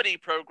comedy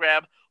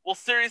program will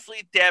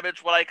seriously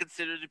damage what I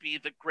consider to be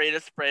the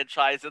greatest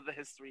franchise in the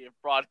history of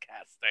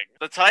broadcasting.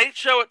 The Tonight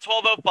Show at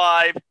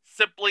 12:05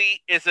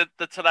 simply isn't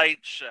The Tonight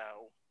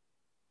Show.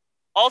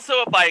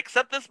 Also, if I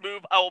accept this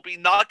move, I will be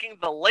knocking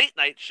the late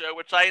night show,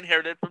 which I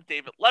inherited from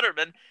David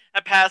Letterman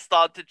and passed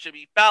on to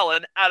Jimmy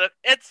Fallon, out of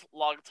its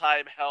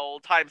long-time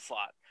held time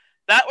slot.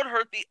 That would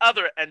hurt the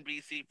other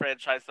NBC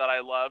franchise that I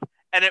love,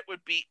 and it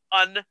would be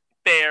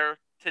unfair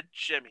to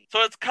Jimmy.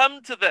 So it's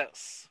come to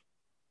this.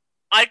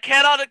 I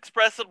cannot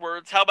express in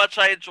words how much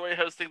I enjoy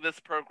hosting this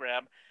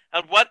program,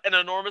 and what an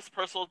enormous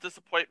personal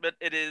disappointment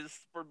it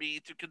is for me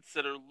to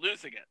consider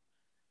losing it.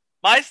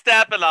 My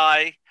staff and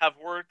I have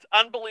worked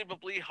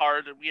unbelievably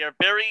hard, and we are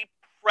very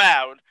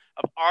proud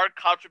of our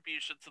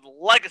contribution to the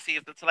legacy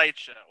of The Tonight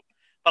Show.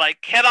 But I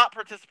cannot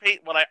participate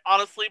in what I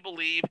honestly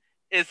believe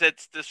is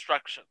its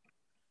destruction.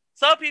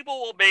 Some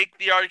people will make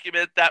the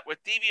argument that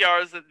with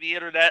DVRs and the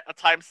internet, a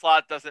time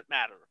slot doesn't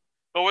matter.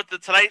 But with The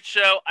Tonight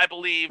Show, I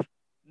believe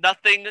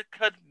nothing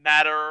could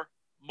matter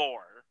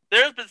more.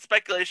 There's been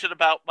speculation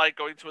about Mike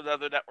going to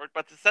another network,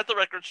 but to set the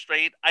record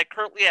straight, I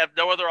currently have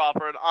no other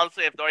offer, and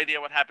honestly I have no idea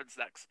what happens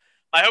next.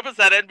 My hope is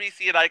that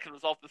NBC and I can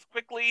resolve this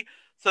quickly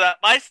so that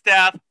my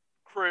staff,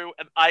 crew,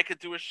 and I can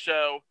do a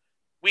show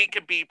we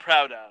can be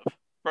proud of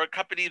for a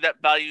company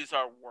that values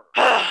our work.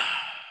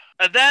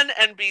 And then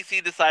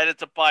NBC decided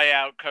to buy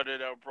out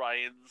Conan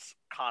O'Brien's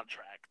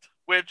contract,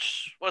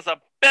 which was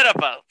a bit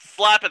of a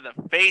slap in the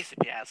face,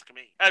 if you ask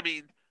me. I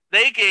mean,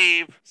 they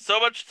gave so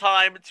much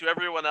time to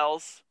everyone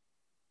else,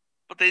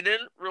 but they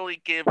didn't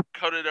really give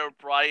Conan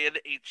O'Brien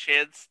a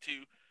chance to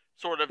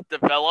sort of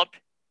develop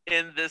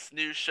in this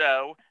new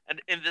show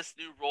and in this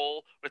new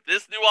role with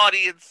this new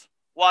audience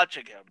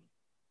watching him.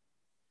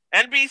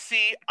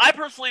 NBC, I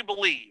personally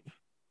believe,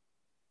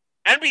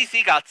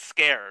 NBC got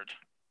scared.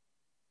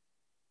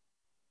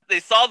 They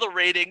saw the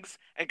ratings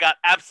and got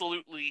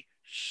absolutely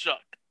shook.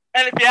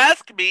 And if you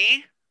ask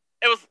me,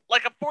 it was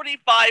like a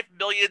 $45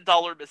 million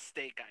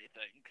mistake, I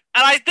think.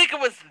 And I think it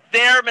was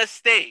their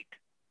mistake.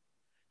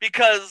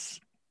 Because,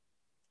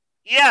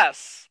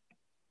 yes,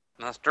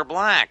 Mr.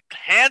 Black.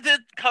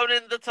 handed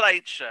Conan the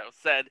Tonight Show,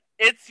 said,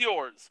 "It's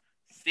yours.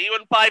 See you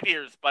in 5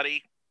 years,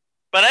 buddy."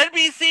 But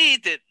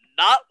NBC did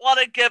not want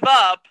to give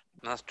up.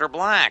 Mr.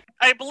 Black.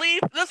 I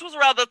believe this was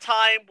around the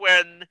time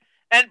when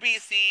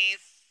NBC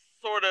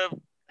sort of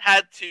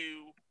had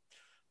to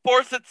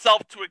force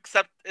itself to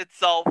accept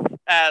itself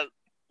as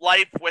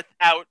life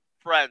without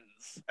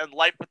friends and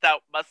life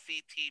without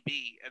must-see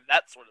TV and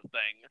that sort of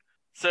thing.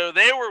 So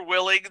they were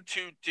willing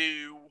to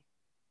do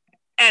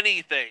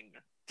anything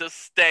to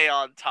stay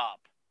on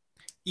top.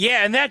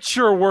 Yeah, and that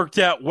sure worked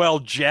out well,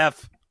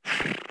 Jeff.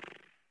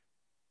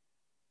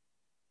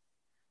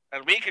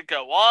 And we could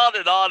go on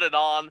and on and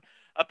on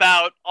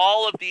about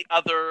all of the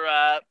other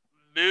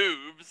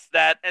moves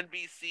that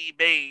NBC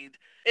made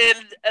in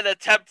an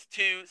attempt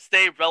to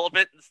stay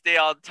relevant and stay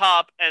on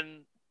top.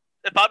 And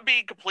if I'm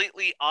being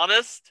completely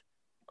honest,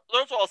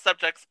 those are all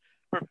subjects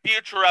for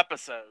future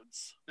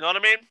episodes. You know what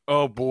I mean?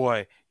 Oh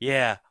boy,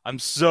 yeah, I'm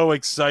so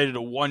excited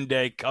to one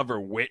day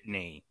cover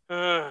Whitney.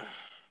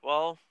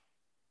 Well,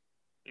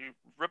 you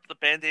ripped the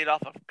Band-Aid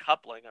off of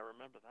coupling, I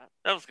remember that.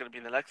 That was going to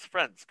be the next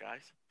Friends,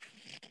 guys.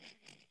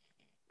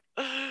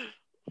 That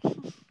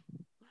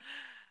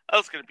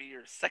was going to be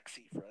your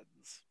sexy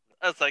Friends.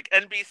 That's like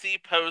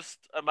NBC post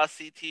a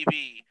must-see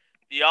TV.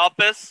 The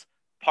Office,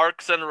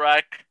 Parks and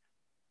Rec,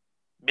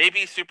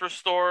 maybe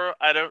Superstore,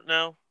 I don't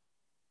know.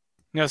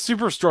 Now,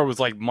 Superstore was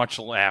like much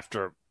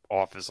after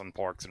Office and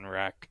Parks and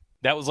Rec.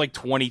 That was like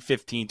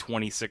 2015,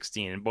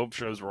 2016, and both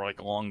shows were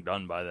like long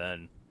done by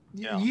then.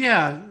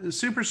 Yeah,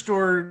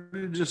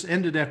 Superstore just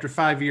ended after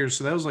 5 years,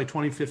 so that was like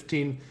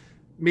 2015,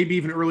 maybe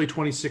even early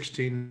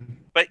 2016.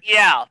 But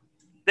yeah,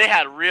 they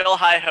had real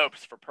high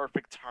hopes for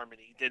Perfect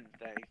Harmony, didn't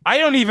they? I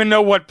don't even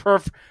know what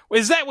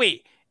is that.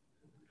 Wait,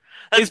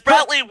 That's Is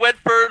Bradley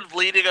Whitford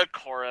leading a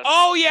chorus.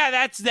 oh yeah,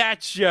 that's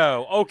that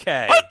show.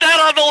 Okay, Put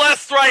that on the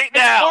list right it's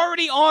now.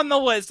 already on the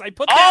list. I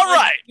put that All like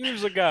right.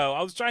 years ago.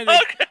 I was trying to.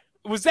 Okay.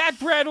 Was that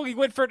Bradley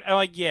Whitford? I'm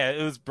like, yeah,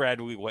 it was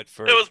Bradley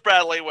Whitford. It was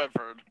Bradley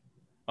Whitford.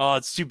 Oh,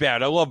 it's too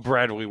bad. I love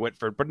Bradley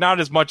Whitford, but not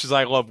as much as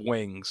I love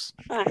Wings.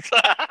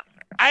 I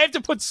have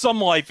to put some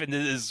life into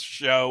this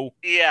show.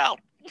 Yeah.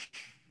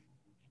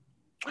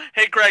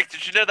 Hey, Greg,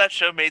 did you know that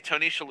show made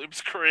Tony Shalhoub's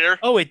career?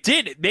 Oh, it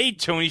did. It made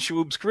Tony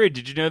Shalhoub's career.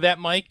 Did you know that,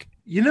 Mike?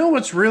 You know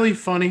what's really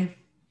funny?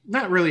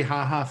 Not really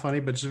ha-ha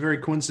funny, but it's very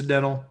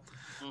coincidental.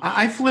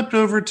 I flipped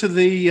over to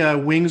the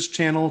Wings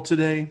channel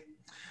today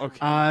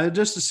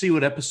just to see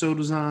what episode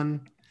was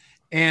on.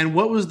 And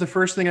what was the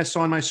first thing I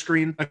saw on my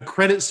screen? A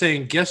credit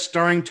saying guest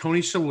starring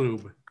Tony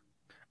Shalhoub.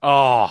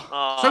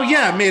 Oh, So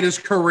yeah, it made his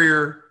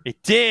career.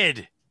 it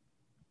did.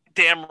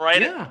 Damn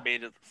right Yeah. it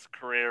made his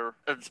career.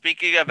 And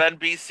speaking of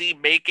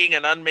NBC making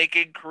and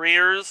unmaking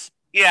careers,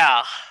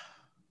 yeah,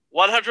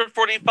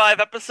 145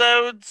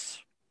 episodes,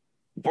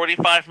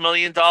 $45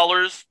 million,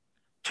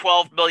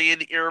 $12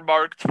 million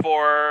earmarked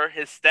for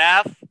his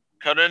staff.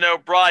 Conan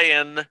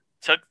O'Brien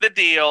took the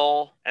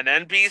deal, and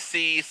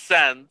NBC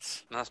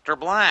sent Mr.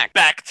 Black.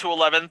 back to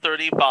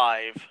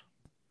 11:35.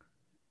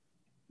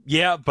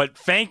 Yeah, but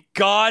thank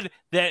God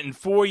that in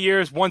 4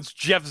 years, once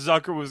Jeff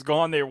Zucker was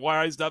gone, they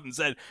wised up and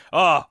said,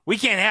 "Oh, we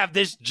can't have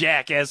this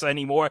jackass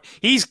anymore.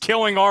 He's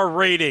killing our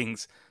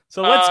ratings."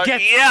 So let's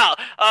get. Yeah.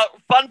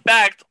 Fun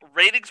fact: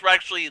 ratings were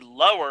actually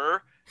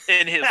lower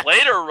in his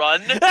later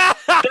run than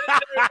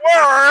they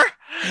were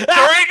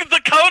during the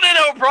Conan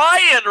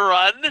O'Brien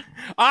run.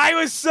 I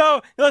was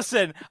so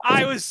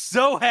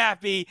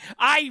happy.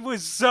 I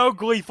was so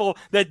gleeful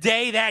the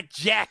day that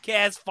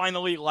jackass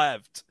finally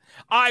left.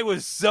 I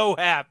was so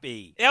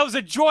happy. That was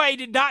a joy I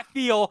did not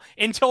feel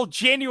until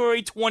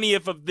January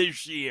 20th of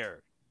this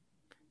year.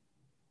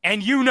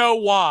 And you know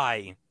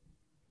why.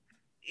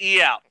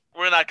 Yeah,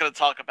 we're not going to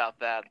talk about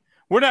that.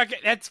 We're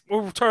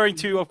referring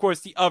to, of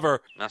course, the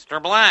other.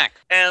 Mr. Black.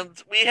 And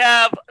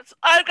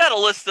I've got a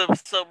list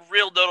of some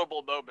real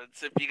notable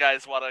moments if you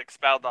guys want to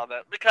expound on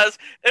that. Because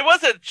it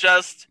wasn't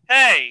just,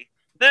 hey,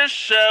 this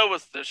show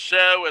was the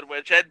show in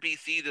which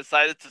NBC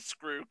decided to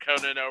screw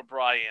Conan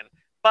O'Brien.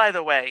 By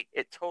the way,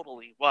 it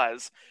totally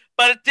was.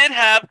 But it did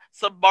have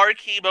some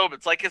marquee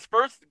moments. Like his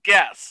first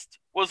guest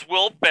was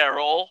Will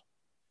Ferrell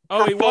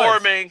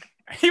performing.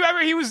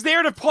 Remember, he was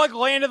there to plug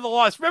Land of the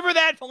Lost. Remember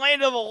that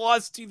Land of the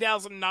Lost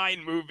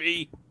 2009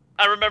 movie?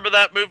 I remember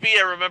that movie.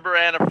 I remember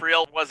Anna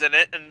Friel was in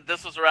it, and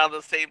this was around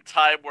the same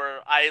time where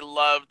I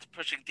loved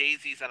Pushing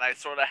Daisies, and I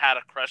sort of had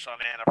a crush on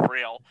Anna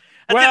Friel.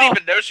 I didn't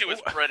even know she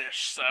was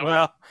British, so...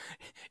 Well,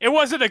 it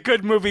wasn't a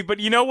good movie, but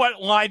you know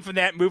what line from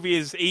that movie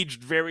is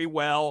aged very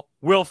well?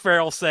 Will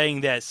Ferrell saying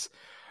this,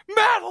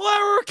 Matt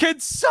Lauer can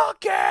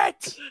suck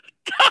it!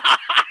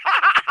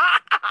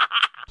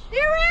 Do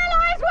you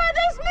realize what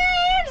this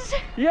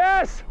means?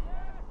 Yes!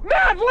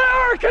 Matt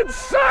Lauer can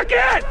suck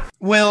it!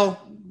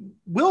 Well,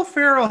 Will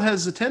Ferrell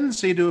has a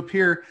tendency to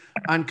appear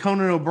on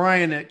Conan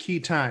O'Brien at key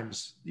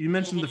times. You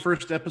mentioned the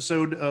first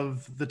episode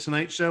of The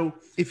Tonight Show.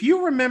 If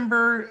you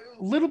remember,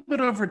 a little bit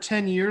over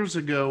 10 years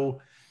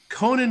ago,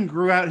 Conan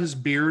grew out his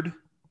beard.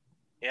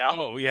 Yeah.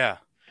 Oh, yeah.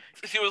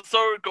 He was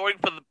sort of going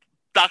for the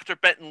Dr.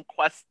 Benton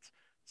Quest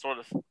sort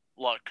of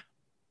look.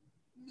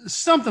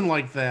 Something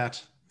like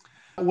that.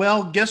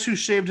 Well, guess who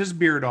shaved his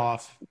beard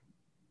off?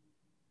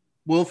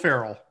 Will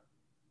Ferrell.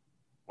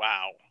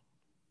 Wow.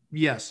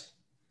 Yes.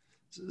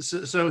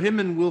 So him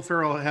and Will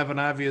Ferrell have an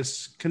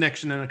obvious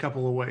connection in a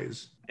couple of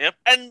ways. Yep.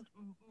 And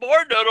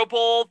more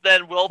notable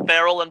than Will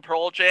Ferrell and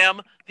Pearl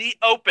Jam, the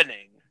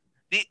opening.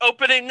 The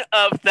opening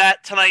of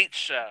that Tonight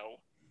Show.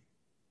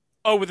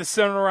 Oh, with the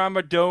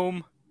Sonorama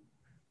Dome?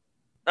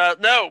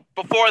 No,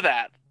 before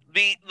that.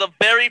 The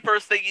very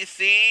first thing you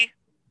see.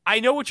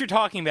 I know what you're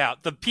talking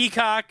about. The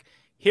peacock,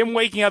 him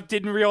waking up,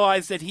 didn't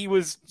realize that he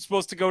was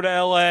supposed to go to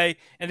L.A.,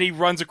 and he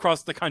runs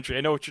across the country.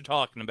 I know what you're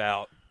talking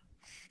about.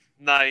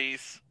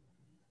 Nice.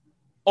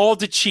 All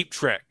the Cheap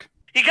Trick.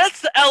 He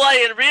gets to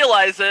LA and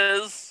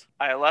realizes,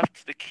 I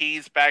left the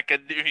keys back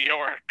in New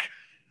York.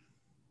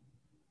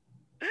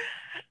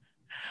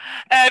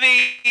 And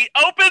he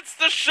opens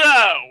the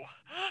show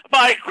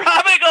by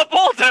grabbing a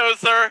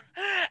bulldozer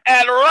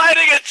and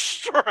riding it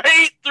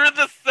straight through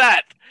the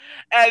set.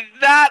 And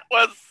that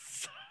was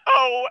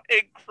so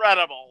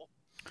incredible.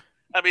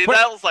 I mean,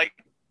 that was like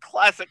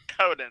classic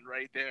Conan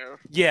right there.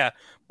 Yeah.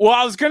 Well,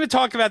 I was going to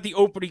talk about the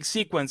opening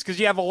sequence because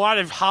you have a lot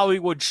of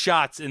Hollywood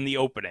shots in the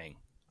opening.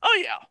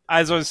 Oh, yeah.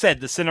 As I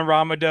said, the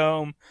Cinerama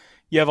Dome.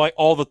 You have like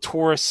all the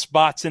tourist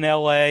spots in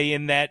LA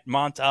in that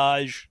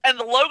montage. And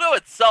the logo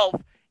itself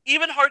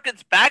even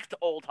harkens back to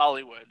old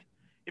Hollywood.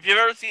 If you've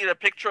ever seen a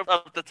picture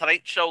of the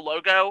Tonight Show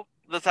logo,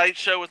 the Tonight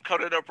Show with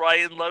Conan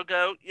O'Brien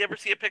logo, you ever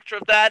see a picture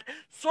of that?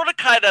 Sort of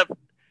kind of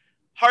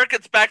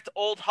harkens back to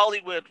old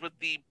Hollywood with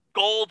the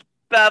gold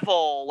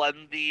bevel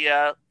and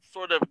the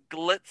sort of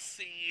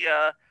glitzy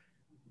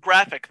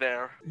graphic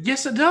there.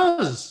 Yes, it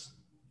does.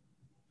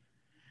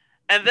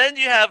 And then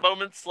you have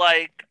moments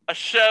like a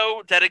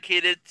show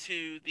dedicated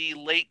to the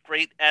late,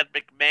 great Ed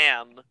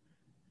McMahon,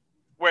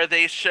 where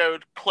they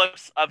showed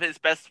clips of his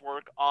best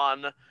work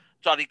on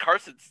Johnny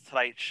Carson's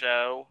Tonight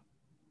Show,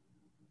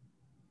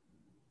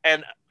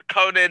 and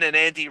Conan and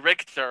Andy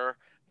Richter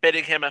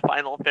bidding him a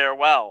final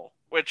farewell,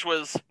 which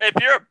was, if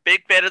you're a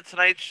big fan of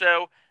Tonight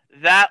Show,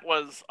 that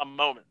was a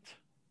moment.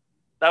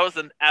 That was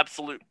an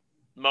absolute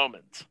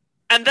moment.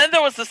 And then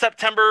there was the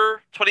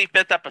September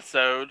 25th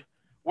episode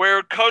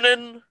where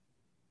Conan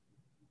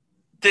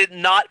did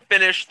not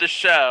finish the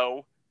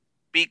show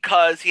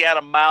because he had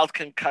a mild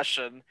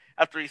concussion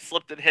after he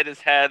slipped and hit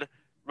his head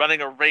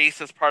running a race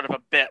as part of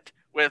a bit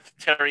with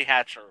Terry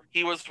Hatcher.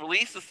 He was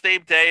released the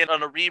same day and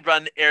on a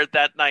rerun aired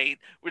that night,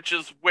 which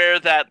is where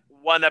that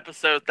one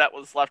episode that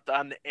was left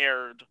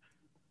unaired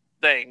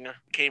thing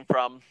came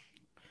from.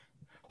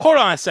 Hold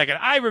on a second.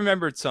 I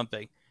remembered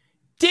something.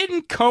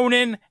 Didn't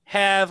Conan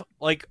have,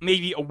 like,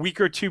 maybe a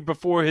week or two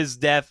before his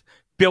death,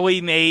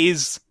 Billy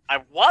Mays?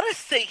 I want to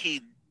say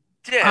he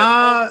did.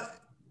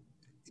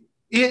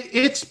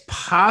 It's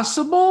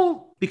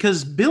possible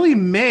because Billy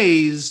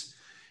Mays,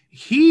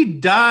 he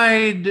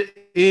died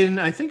in,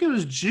 I think it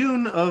was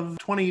June of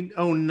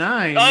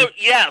 2009. Oh,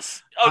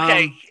 yes.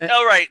 Okay.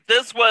 All right.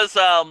 This was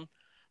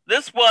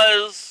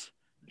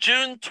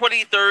June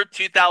 23rd,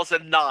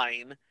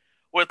 2009,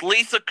 with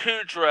Lisa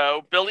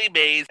Kudrow, Billy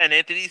Mays, and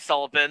Anthony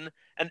Sullivan,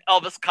 and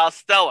Elvis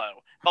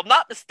Costello. If I'm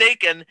not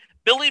mistaken,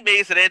 Billy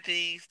Mays and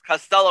Anthony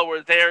Costello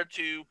were there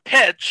to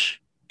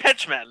pitch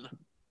Pitchmen.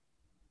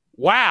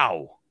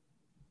 Wow.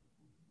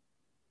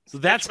 So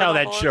that's Pitchmen how on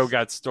that the show list?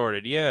 got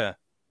started, yeah.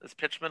 Is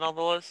Pitchmen on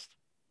the list?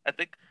 I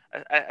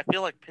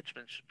feel like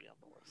Pitchmen should be on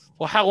the list.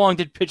 Well, how long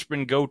did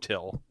Pitchman go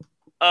till?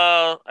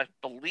 I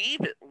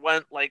believe it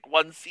went like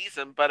one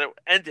season, but it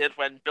ended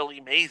when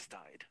Billy Mays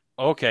died.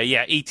 Okay,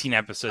 yeah, 18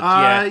 episodes,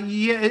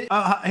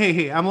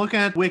 Hey, I'm looking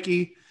at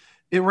Wiki.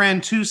 It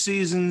ran 2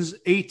 seasons,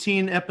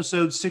 18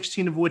 episodes,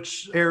 16 of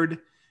which aired,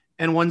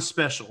 and 1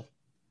 special.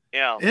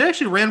 Yeah. It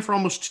actually ran for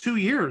almost 2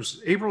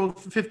 years, April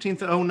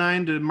 15th of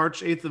 09 to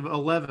March 8th of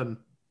 11.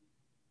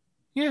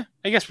 Yeah,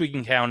 I guess we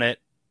can count it.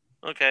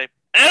 Okay.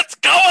 It's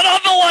going on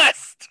the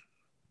list!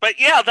 But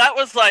yeah, that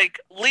was like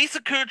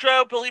Lisa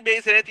Kudrow, Billy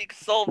Mays, and Anthony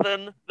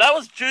Sullivan. That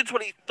was June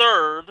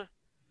 23rd.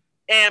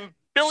 And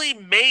Billy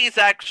Mays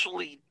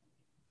actually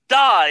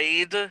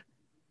died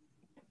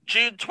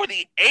June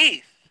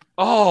 28th.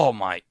 Oh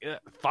my,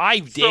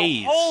 5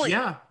 days. So, holy,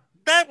 Yeah.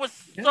 that was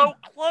so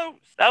close.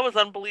 That was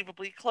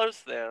unbelievably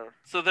close there.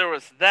 So there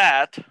was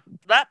that.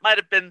 That might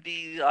have been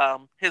the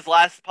his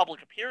last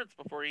public appearance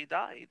before he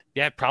died.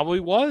 Yeah, it probably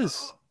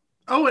was.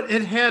 Oh,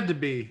 it had to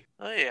be.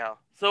 Oh, yeah.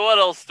 So what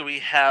else do we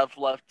have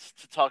left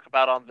to talk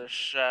about on this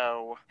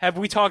show? Have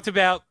we talked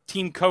about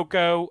Team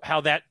Coco,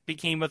 how that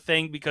became a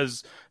thing?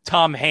 Because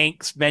Tom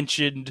Hanks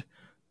mentioned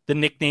the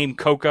nickname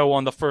Coco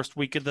on the first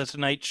week of The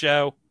Tonight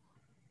Show.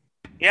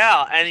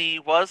 Yeah, and he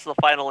was the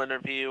final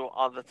interview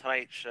on The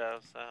Tonight Show,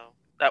 so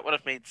that would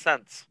have made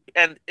sense.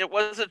 And it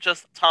wasn't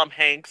just Tom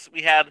Hanks.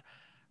 We had,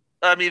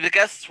 the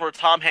guests were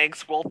Tom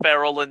Hanks, Will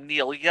Ferrell, and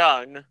Neil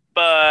Young,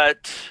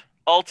 but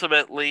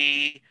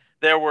ultimately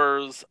there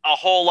was a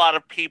whole lot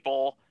of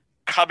people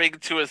coming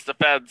to his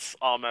defense,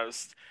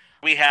 almost.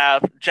 We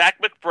have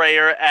Jack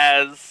McBrayer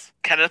as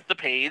Kenneth the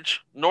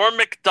Page, Norm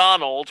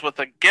Macdonald with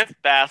a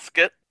gift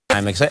basket.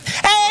 I'm excited.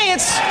 Hey,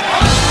 it's...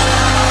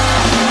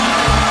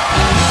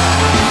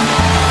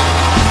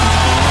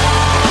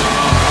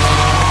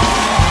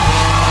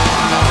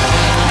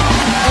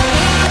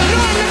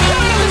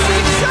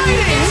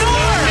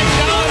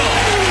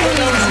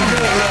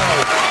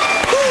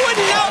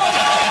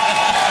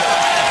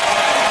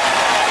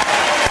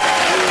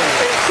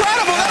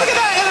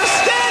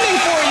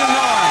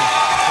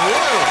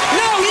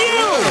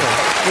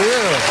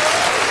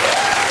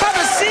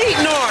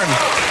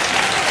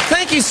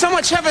 So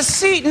much. Have a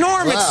seat,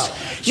 Norm. Wow.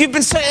 You've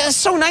been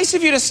so nice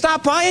of you to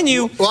stop by, and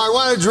you. Well, I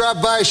want to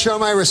drop by, show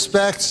my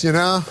respects, you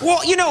know.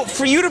 Well, you know,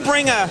 for you to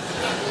bring a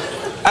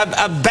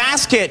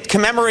basket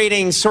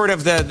commemorating sort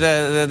of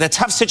the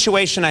tough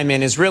situation I'm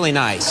in is really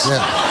nice. Yeah.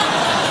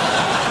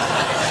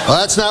 Well,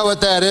 that's not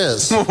what that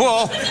is.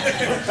 Well,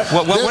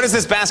 what is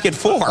this basket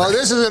for? Oh,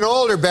 this is an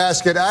older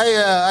basket.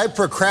 I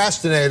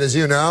procrastinate, as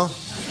you know,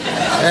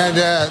 and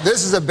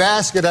this is a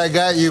basket I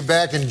got you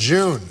back in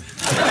June.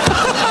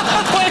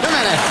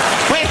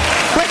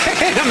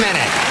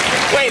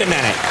 Wait a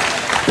minute.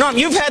 Norm,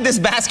 you've had this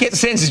basket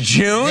since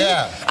June?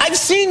 Yeah. I've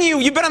seen you.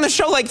 You've been on the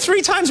show like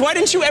 3 times. Why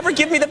didn't you ever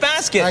give me the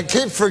basket? I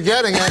keep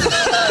forgetting it.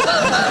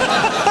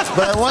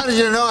 But I wanted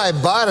you to know I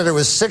bought it. It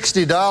was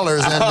 $60,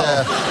 and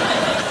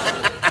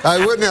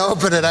I wouldn't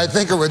open it. I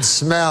think it would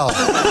smell.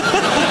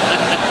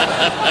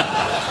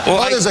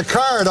 Well, there's a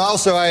card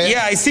also.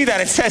 Yeah, I see that.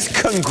 It says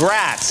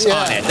congrats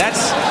on it.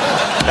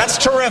 That's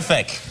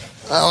terrific.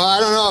 I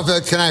don't know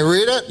if can I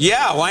read it?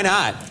 Yeah, why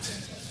not?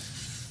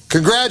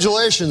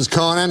 Congratulations,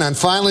 Conan, on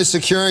finally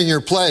securing your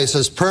place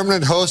as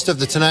permanent host of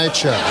The Tonight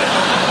Show.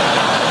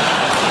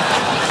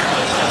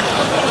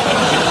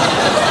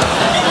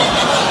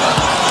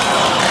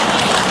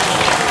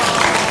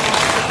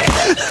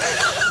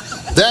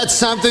 That's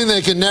something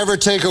they can never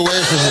take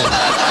away from you.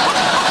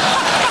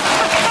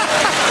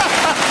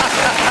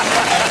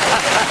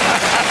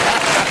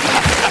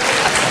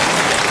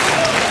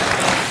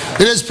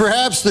 It is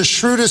perhaps the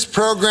shrewdest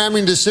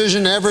programming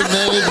decision ever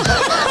made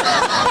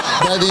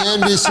by the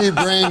NBC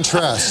Brain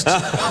Trust.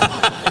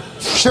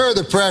 Sure,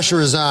 the pressure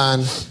is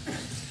on,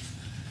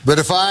 but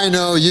if I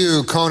know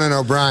you, Conan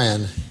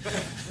O'Brien,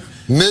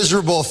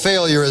 miserable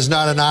failure is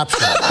not an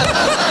option.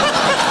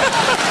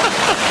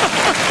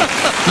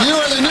 You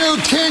are the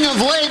new king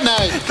of late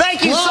night.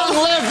 Thank you. Long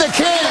live the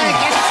king.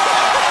 Thank you.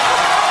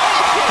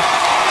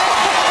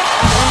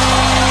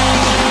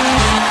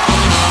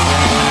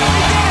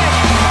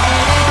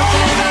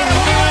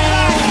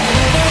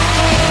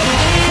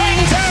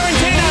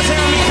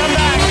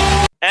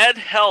 Ed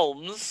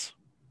Helms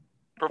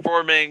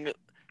performing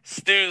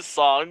Stu's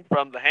song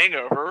from The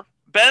Hangover,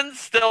 Ben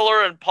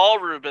Stiller and Paul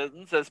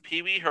Reubens as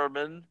Pee Wee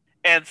Herman,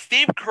 and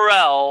Steve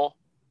Carell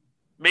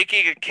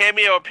making a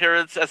cameo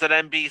appearance as an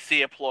NBC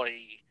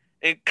employee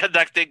in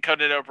conducting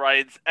Conan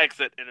O'Brien's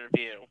exit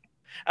interview.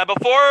 And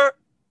before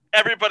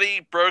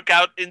everybody broke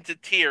out into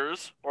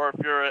tears, or if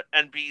you're at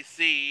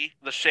NBC,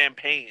 the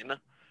champagne,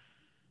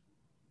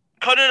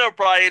 Conan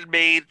O'Brien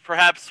made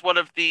perhaps one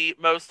of the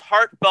most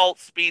heartfelt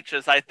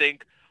speeches, I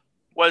think,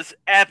 was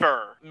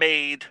ever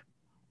made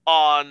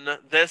on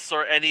this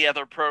or any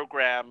other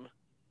program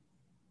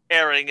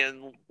airing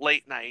in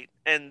late night.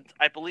 And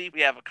I believe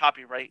we have a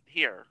copy right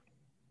here.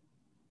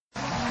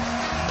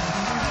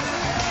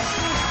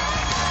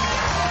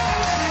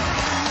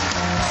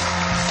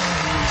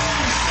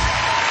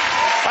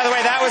 By the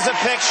way, that was a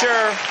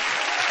picture.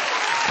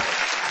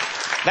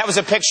 That was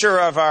a picture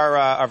of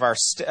our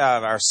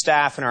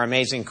staff and our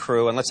amazing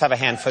crew, and let's have a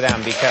hand for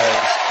them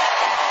because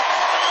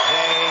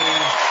they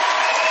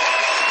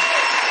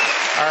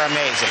are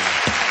amazing.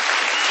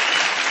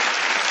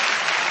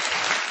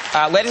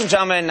 Ladies and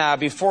gentlemen,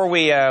 before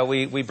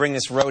we bring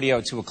this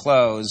rodeo to a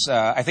close,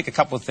 I think a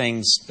couple of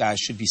things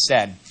should be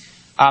said.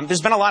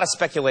 There's been a lot of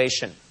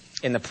speculation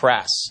in the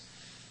press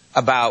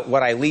about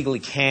what I legally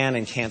can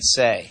and can't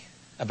say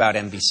about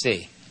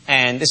NBC.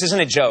 And this isn't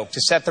a joke.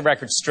 To set the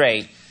record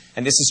straight,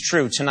 and this is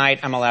true, tonight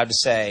I'm allowed to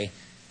say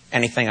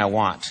anything I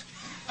want.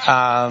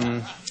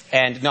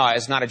 And no,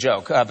 it's not a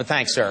joke, but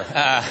thanks, sir.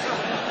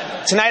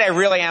 Tonight I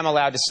really am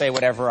allowed to say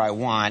whatever I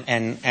want,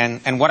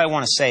 and what I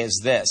want to say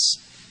is this.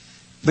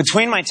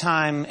 Between my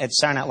time at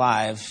Saturday Night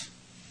Live,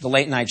 the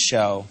late night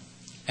show,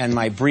 and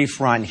my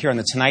brief run here on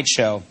The Tonight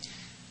Show,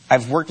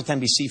 I've worked with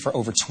NBC for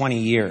over 20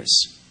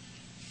 years.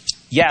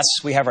 Yes,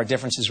 we have our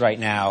differences right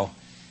now.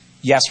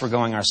 Yes, we're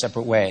going our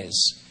separate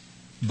ways.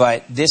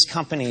 But this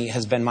company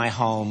has been my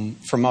home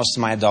for most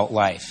of my adult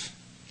life.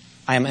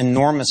 I am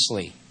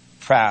enormously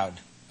proud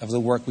of the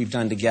work we've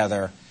done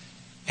together,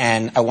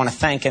 and I want to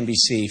thank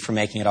NBC for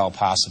making it all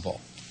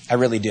possible. I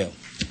really do.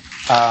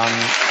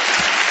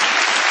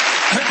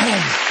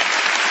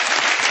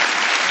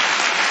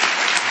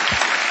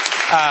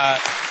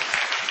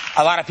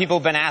 A lot of people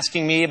have been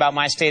asking me about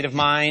my state of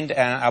mind,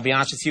 and I'll be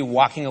honest with you,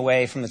 walking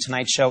away from The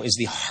Tonight Show is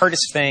the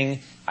hardest thing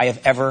I have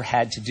ever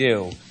had to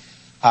do.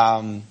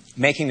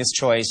 Making this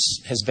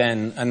choice has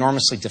been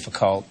enormously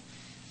difficult.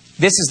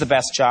 This is the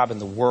best job in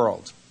the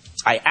world.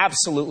 I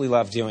absolutely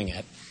love doing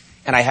it.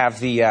 And I have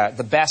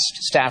the best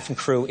staff and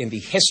crew in the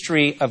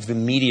history of the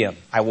medium.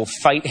 I will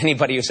fight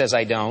anybody who says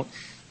I don't,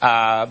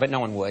 but no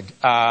one would.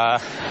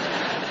 But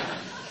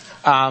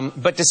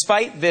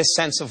despite this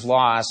sense of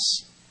loss,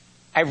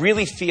 I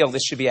really feel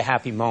this should be a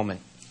happy moment.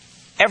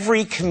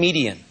 Every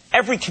comedian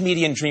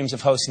dreams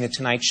of hosting The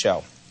Tonight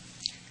Show.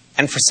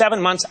 And for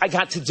 7 months, I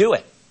got to do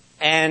it.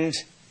 And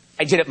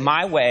I did it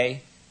my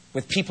way,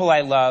 with people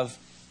I love.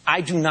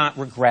 I do not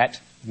regret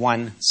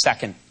 1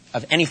 second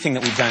of anything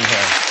that we've done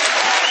here.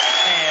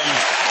 And,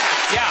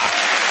 yeah.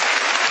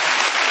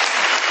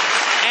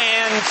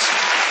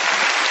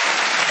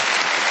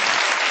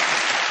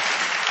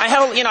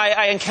 And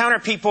I encounter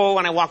people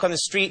when I walk on the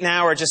street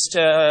now, or just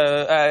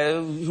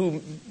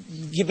who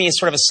give me a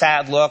sort of a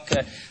sad look.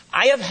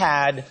 I have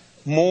had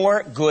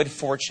more good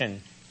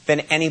fortune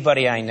than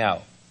anybody I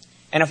know.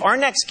 And if our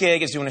next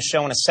gig is doing a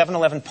show in a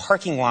 7-Eleven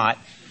parking lot,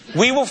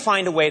 we will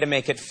find a way to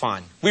make it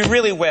fun. We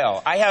really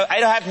will. I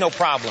have no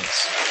problems.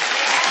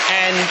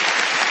 And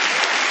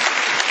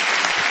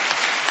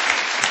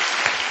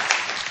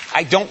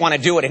I don't want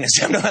to do it in a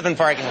 7-Eleven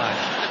parking lot.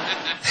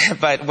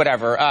 But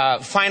whatever.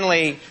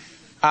 Finally,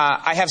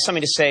 I have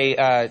something to say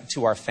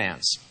to our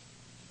fans.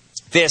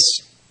 This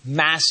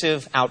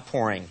massive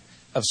outpouring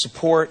of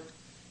support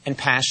and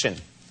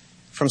passion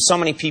from so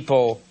many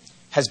people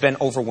has been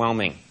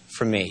overwhelming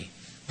for me.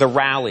 The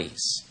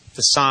rallies,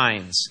 the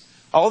signs,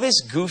 all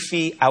this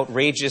goofy,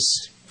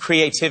 outrageous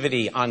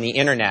creativity on the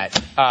internet.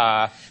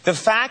 The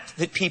fact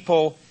that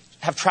people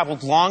have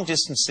traveled long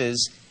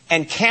distances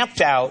and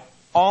camped out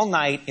all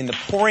night in the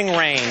pouring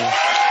rain.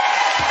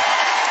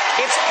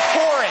 It's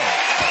pouring.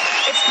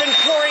 It's been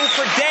pouring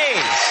for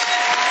days.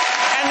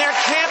 And they're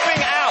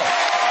camping out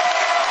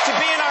to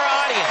be in our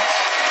audience.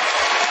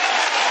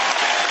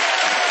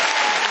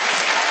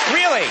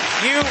 Really,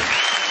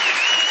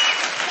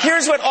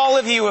 here's what all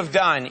of you have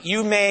done.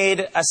 You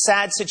made a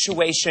sad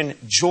situation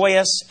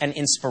joyous and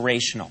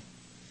inspirational.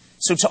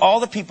 So to all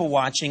the people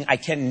watching, I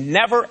can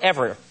never,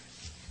 ever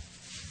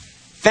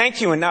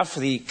thank you enough for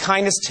the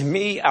kindness to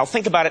me. I'll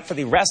think about it for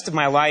the rest of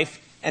my life.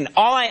 And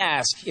all I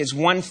ask is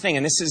one thing,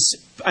 and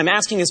I'm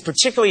asking this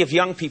particularly of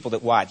young people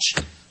that watch.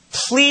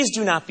 Please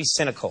do not be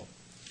cynical.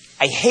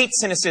 I hate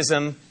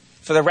cynicism.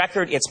 For the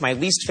record, it's my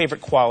least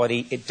favorite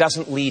quality. It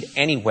doesn't lead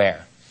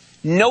anywhere.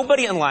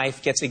 Nobody in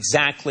life gets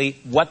exactly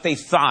what they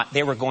thought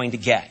they were going to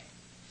get.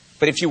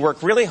 But if you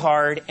work really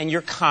hard and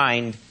you're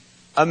kind,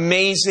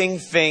 amazing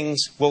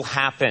things will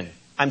happen.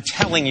 I'm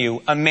telling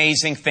you,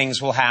 amazing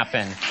things will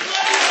happen.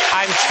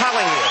 I'm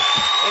telling you.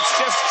 It's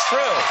just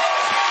true.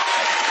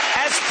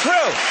 As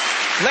proof,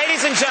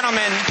 ladies and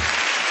gentlemen,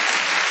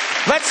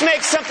 let's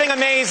make something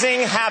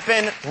amazing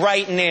happen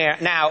right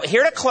now.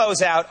 Here to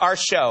close out our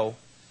show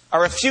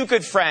are a few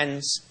good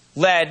friends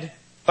led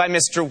by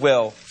Mr.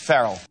 Will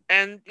Ferrell.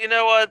 And you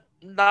know what?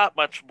 Not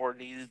much more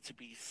needed to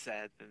be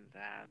said than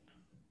that.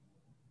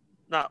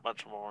 Not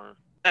much more.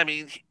 I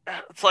mean,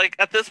 it's like,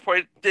 at this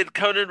point, did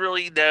Conan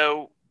really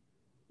know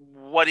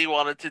what he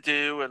wanted to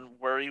do and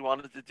where he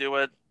wanted to do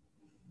it?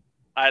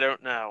 I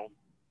don't know.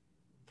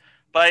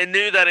 But I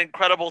knew that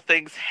incredible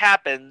things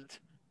happened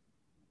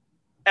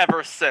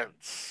ever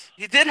since.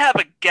 He did have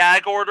a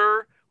gag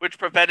order, which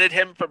prevented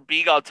him from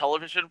being on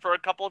television for a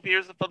couple of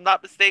years, if I'm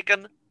not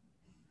mistaken.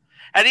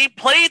 And he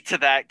played to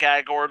that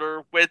gag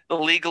order with the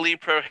legally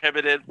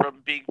prohibited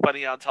from being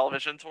funny on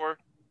television tour.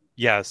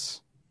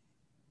 Yes.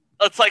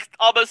 It's like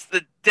almost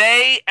the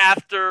day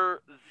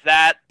after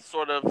that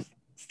sort of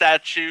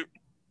statute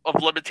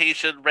of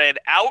limitation ran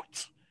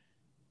out,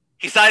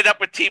 he signed up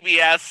with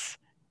TBS,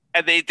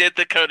 and they did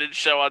the Conan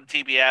show on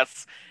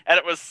TBS. And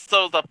it was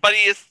so the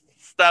funniest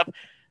stuff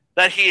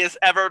that he has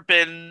ever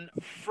been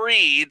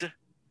freed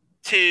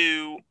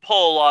to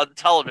pull on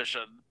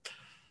television.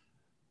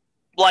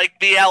 Like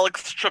the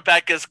Alex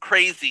Trebek's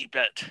crazy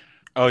bit.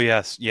 Oh,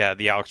 yes. Yeah,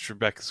 the Alex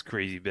Trebek's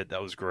crazy bit.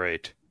 That was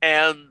great.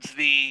 And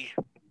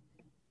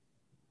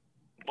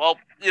well,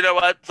 you know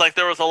what? It's like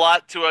there was a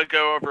lot to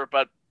go over,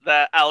 but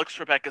the Alex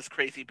Trebek's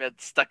crazy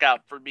bit stuck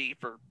out for me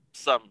for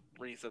some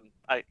reason.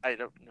 I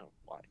don't know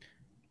why.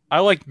 I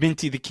like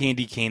Minty the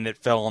candy cane that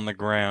fell on the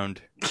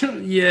ground.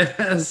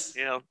 Yes.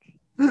 Yeah.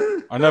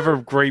 Another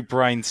great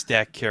Brian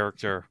Stack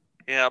character.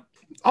 Yeah.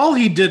 All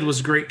he did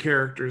was great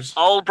characters.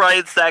 All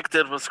Brian Stack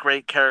did was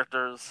great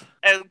characters.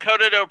 And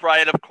Conan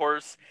O'Brien, of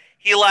course,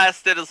 he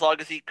lasted as long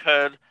as he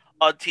could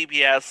on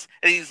TBS,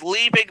 and he's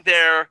leaving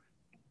there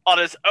on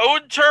his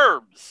own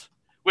terms,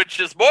 which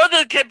is more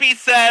than can be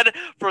said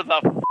for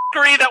the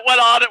f***ery that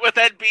went on with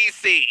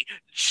NBC.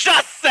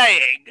 Just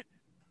saying!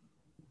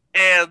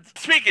 And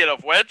speaking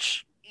of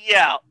which,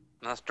 yeah,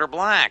 Mr.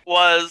 Black.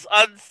 was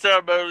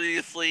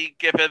unceremoniously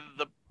given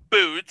the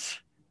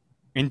boot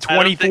In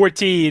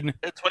 2014. in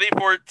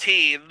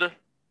 2014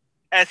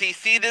 as he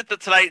ceded the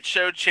Tonight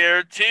Show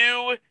chair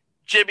to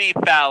Jimmy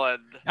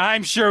Fallon.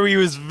 I'm sure he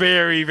was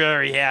very,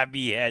 very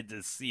happy he had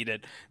to cede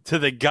it to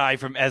the guy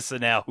from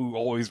SNL who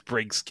always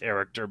breaks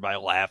character by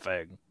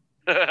laughing.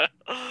 Yep.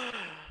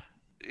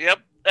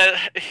 Yep.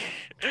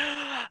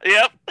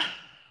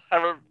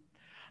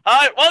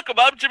 Hi, welcome.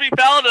 I'm Jimmy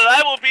Fallon, and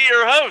I will be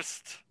your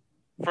host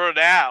for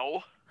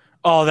now.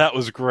 Oh, that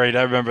was great.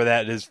 I remember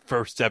that in his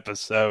first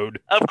episode.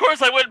 Of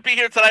course, I wouldn't be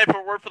here tonight if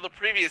it weren't for the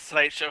previous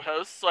Tonight Show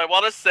hosts, so I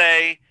want to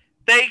say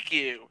thank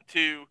you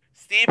to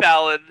Steve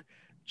Allen,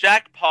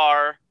 Jack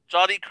Parr,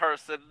 Johnny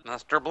Carson,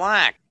 Mr.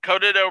 Black.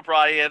 Conan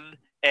O'Brien,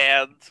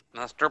 and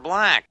Mr.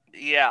 Black.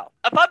 yeah.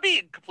 If I'm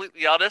being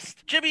completely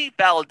honest, Jimmy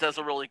Fallon does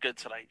a really good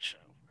Tonight Show.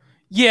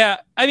 Yeah,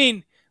 I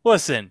mean,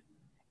 listen,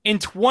 in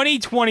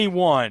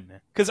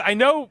 2021, because I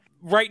know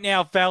right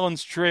now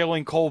Fallon's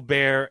trailing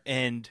Colbert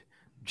and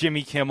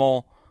Jimmy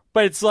Kimmel,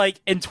 but it's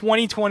like in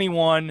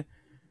 2021,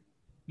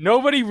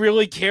 nobody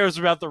really cares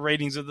about the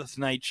ratings of the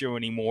Tonight Show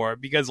anymore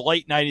because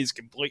late night is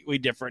completely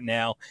different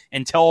now,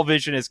 and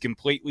television has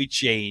completely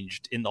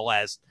changed in the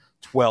last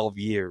 12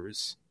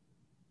 years.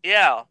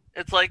 Yeah,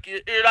 it's like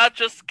you're not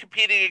just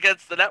competing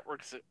against the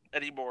networks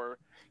anymore.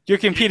 You're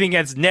competing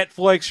against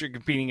Netflix, you're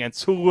competing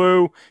against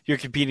Hulu, you're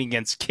competing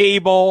against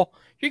cable,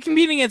 you're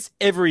competing against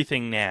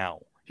everything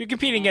now. You're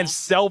competing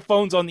against cell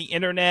phones on the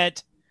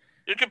internet.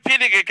 You're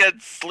competing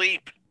against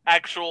sleep,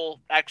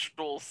 actual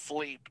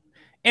sleep.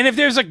 And if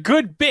there's a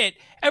good bit,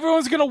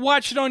 everyone's going to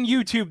watch it on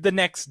YouTube the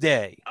next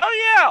day.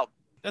 Oh, yeah.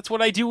 That's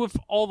what I do with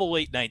all the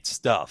late night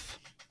stuff.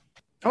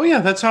 Oh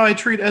yeah, that's how I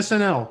treat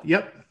SNL.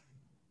 Yep.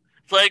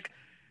 It's like,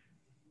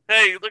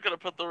 hey, they're going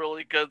to put the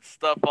really good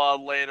stuff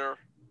on later.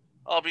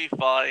 I'll be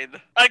fine.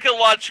 I can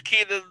watch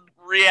Keenan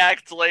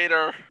react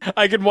later.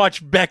 I could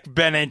watch Beck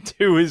Bennett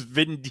do his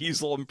Vin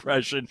Diesel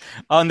impression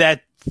on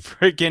that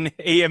freaking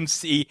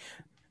AMC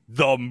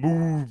The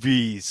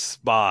Movie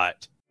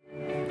spot.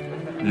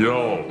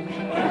 Yo,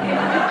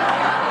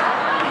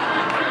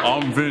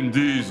 I'm Vin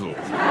Diesel.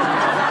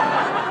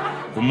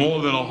 For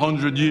more than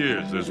 100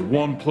 years, there's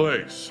one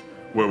place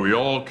where we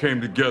all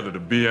came together to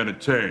be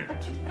entertained.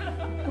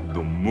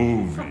 The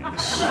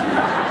movies.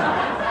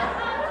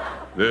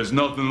 There's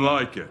nothing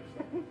like it.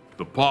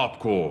 The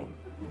popcorn,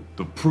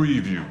 the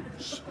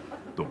previews,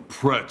 the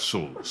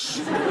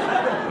pretzels.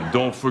 And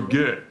don't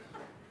forget,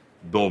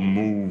 the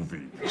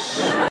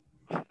movies.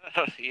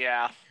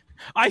 Yeah.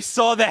 I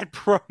saw that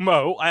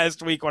promo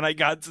last week when I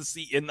got to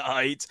see In the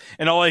Heights,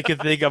 and all I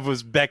could think of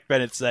was Beck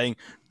Bennett saying,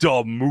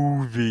 the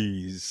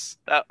movies.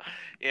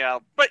 Yeah.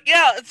 But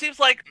yeah, it seems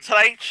like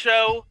Tonight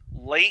Show,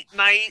 Late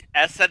Night,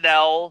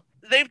 SNL,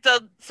 they've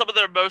done some of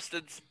their most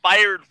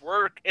inspired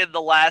work in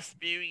the last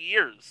few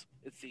years,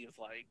 it seems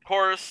like. Of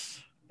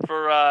course,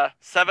 for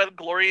 7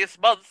 glorious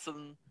months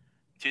in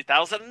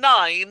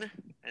 2009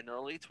 and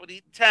early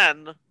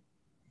 2010, The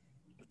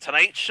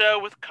Tonight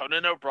Show with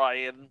Conan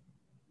O'Brien,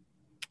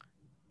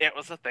 it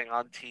was a thing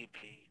on TV.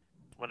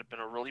 Would have been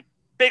a really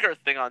bigger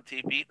thing on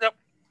TV. Nope.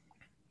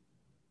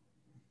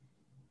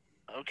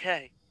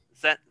 Okay.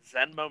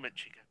 Zen moment,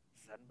 Chica.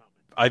 Zen moment.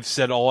 I've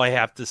said all I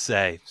have to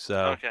say,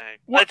 so. Okay.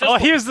 Well,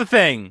 here's the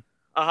thing.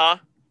 Uh-huh.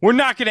 We're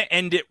not going to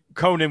end it,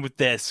 Conan, with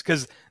this,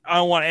 because I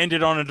don't want to end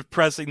it on a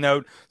depressing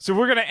note, so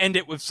we're going to end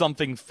it with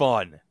something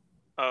fun.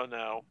 Oh,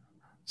 no.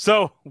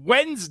 So,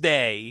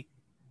 Wednesday,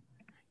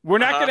 we're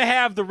not going to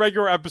have the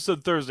regular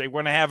episode Thursday.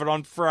 We're going to have it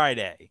on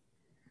Friday.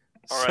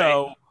 All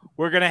so, right.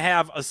 we're going to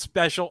have a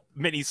special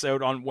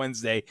mini-sode on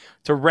Wednesday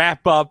to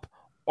wrap up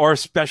our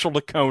special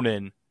to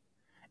Conan.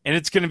 And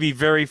it's going to be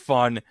very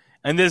fun.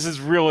 And this is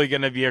really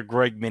going to be a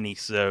Greg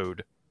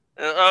mini-sode.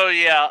 Oh,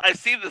 yeah. I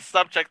see the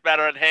subject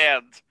matter at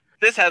hand.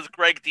 This has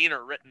Greg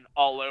Diener written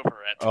all over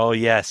it. Oh,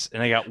 yes.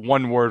 And I got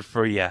one word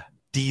for you.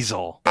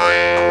 Diesel.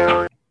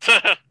 And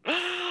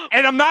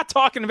I'm not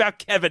talking about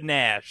Kevin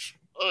Nash.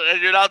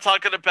 And you're not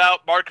talking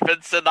about Mark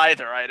Vincent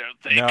either, I don't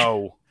think.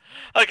 No.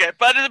 Okay,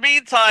 but in the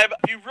meantime,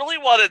 if you really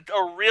wanted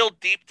a real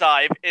deep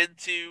dive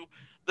into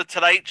The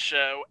Tonight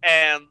Show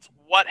and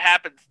what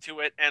happened to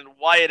it and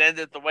why it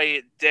ended the way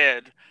it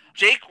did,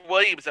 Jake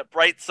Williams at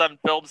Bright Sun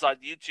Films on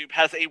YouTube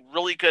has a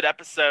really good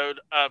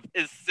episode of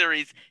his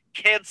series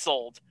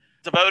Canceled,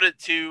 devoted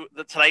to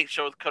The Tonight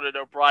Show with Conan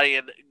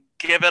O'Brien.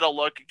 Give it a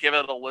look, give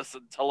it a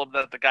listen. Tell them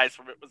that the guys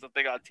from It Was a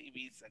Thing on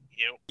TV sent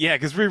you. Yeah,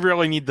 because we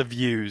really need the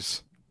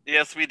views.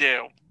 Yes, we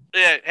do.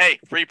 Yeah, hey,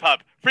 free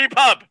pub. Free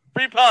pub.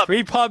 Free pub.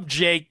 Free pub,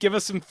 Jake. Give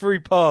us some free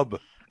pub.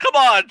 Come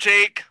on,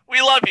 Jake.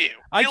 We love you.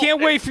 I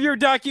can't wait for your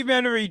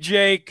documentary,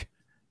 Jake.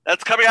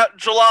 That's coming out in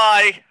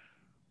July.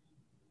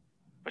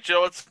 But you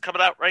know what's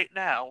coming out right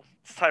now?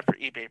 It's time for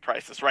eBay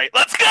Prices Right.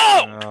 Let's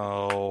go!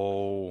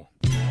 Oh.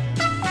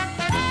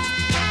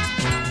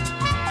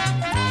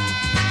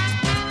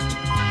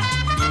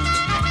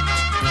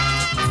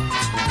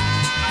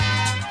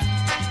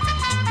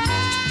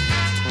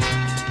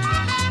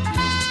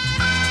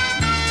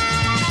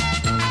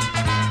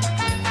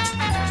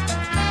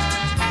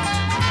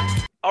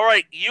 All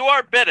right, you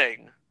are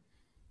bidding.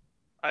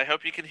 I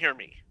hope you can hear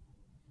me.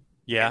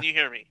 Yeah. Can you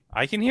hear me?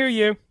 I can hear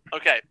you.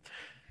 Okay.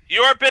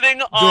 You are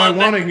bidding on... Do I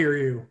want to hear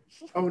you?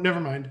 Oh, never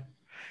mind.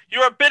 You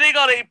are bidding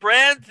on a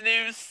brand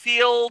new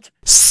sealed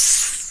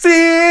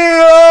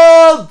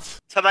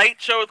Tonight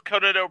Show with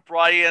Conan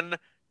O'Brien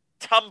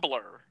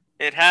tumbler.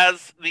 It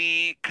has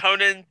the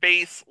Conan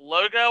base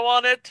logo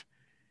on it.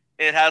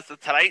 It has the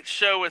Tonight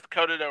Show with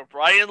Conan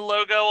O'Brien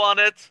logo on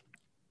it.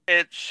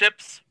 It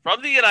ships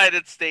from the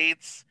United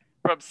States,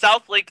 from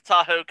South Lake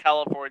Tahoe,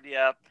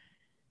 California.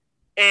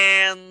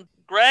 And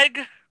Greg,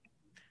 do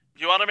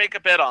you want to make a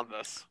bid on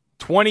this?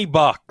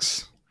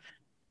 $20.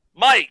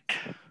 Mike.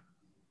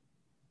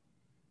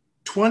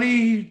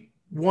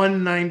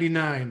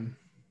 $21.99.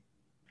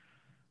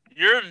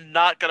 You're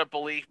not going to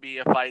believe me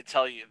if I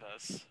tell you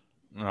this.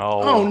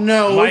 Oh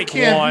no, Mike it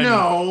can't.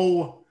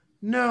 won.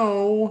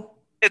 No.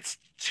 It's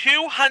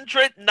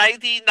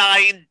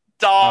 $299.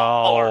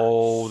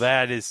 Oh,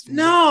 that is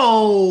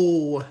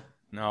No.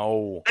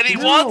 no. And he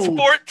No. wants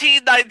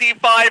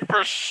 $14.95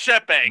 for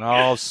shipping.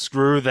 No,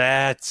 screw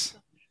that.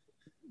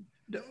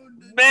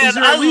 Man, Is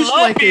there at I least, love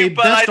like, you, a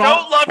but I best don't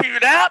off- love you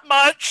that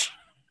much.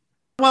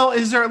 Well,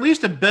 is there at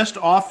least a best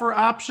offer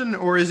option,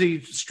 or is he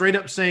straight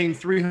up saying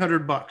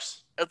 $300?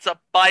 It's a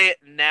buy it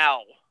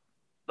now.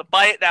 The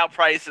buy it now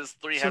price is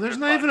 $300. So there's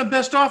not even a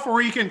best offer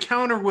where you can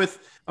counter with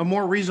a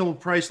more reasonable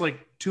price, like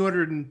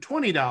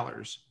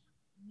 $220.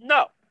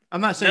 No. I'm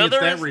not saying No, it's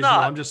there that is reasonable.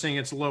 not. I'm just saying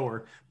it's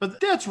lower.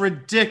 But that's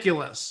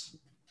ridiculous.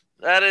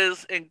 That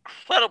is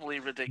incredibly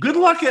ridiculous. Good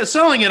luck at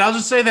selling it. I'll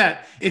just say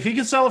that. If he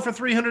can sell it for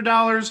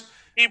 $300,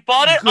 He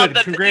bought it on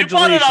Good, the you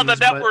bought it on the congratulations,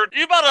 but- network.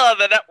 You bought it on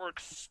the network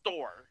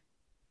store.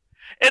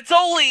 It's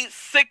only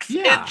 6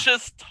 Yeah.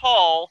 inches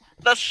tall.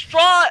 The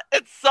straw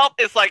itself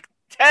is like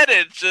 10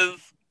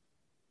 inches.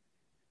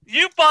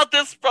 You bought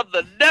this from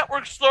the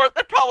network store.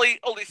 They probably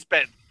only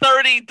spent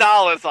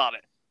 $30 on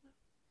it.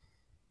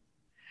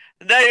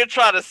 And now you're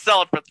trying to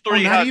sell it for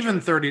 $300. not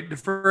even 30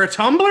 for a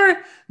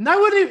tumbler. No,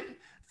 would it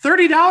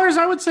 $30?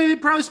 I would say they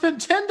probably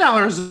spent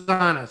 $10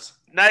 on it.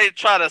 Now you're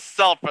trying to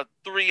sell it for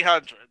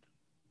 $300.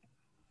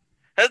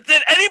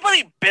 Did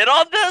anybody bid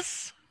on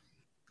this?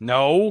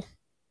 No.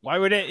 Why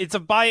would it? It's a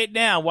buy it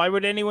now. Why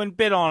would anyone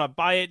bid on it?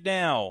 Buy it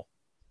now.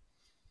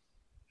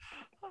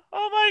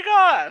 Oh my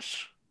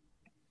gosh.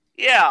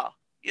 Yeah.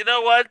 You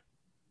know what?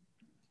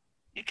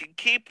 You can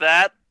keep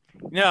that.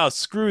 No,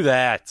 screw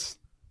that.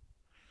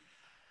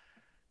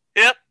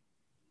 Yep.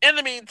 In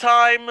the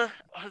meantime,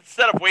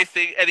 instead of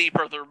wasting any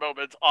further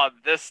moments on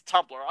this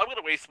Tumblr, I'm going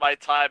to waste my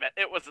time at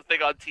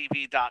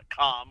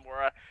itwasathingontv.com,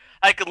 where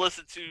I can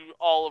listen to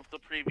all of the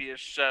previous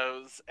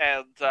shows,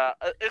 and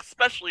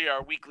especially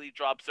our weekly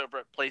drops over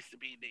at Place to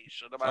Be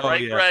Nation. Am I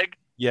right, yeah. Greg?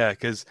 Yeah,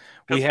 because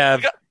 'Cause we have...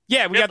 we got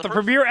we got the the first-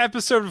 premiere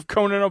episode of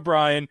Conan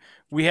O'Brien.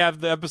 We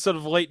have the episode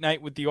of Late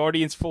Night with the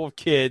audience full of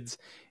kids.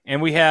 And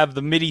we have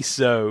the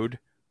mini-sode,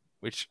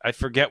 which I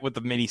forget what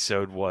the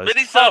mini-sode was.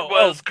 Minisode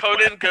was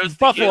Conan Goes to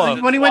Buffalo.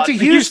 Houston. When he went to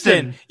Watch-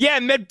 Houston. Yeah,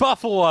 Mid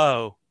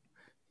Buffalo.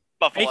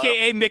 Buffalo.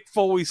 AKA Mick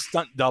Foley's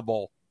stunt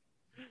double.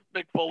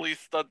 Mick Foley's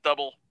stunt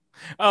double.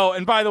 Oh,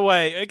 and by the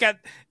way, I got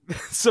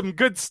some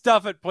good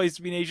stuff at Place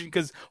to Be Nation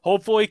because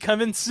hopefully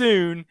coming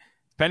soon,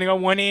 depending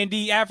on when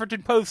Andy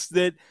Afferton posts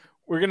it,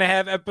 we're going to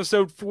have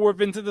episode 4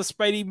 of Into the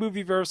Spidey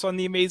Movieverse on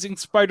The Amazing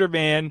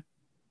Spider-Man.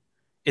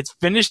 It's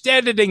finished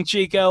editing,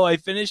 Chico. I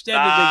finished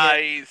editing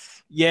it.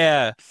 Nice.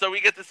 Yeah. So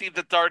we get to see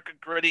the dark,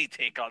 gritty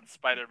take on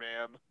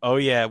Spider-Man. Oh,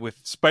 yeah, with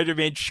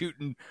Spider-Man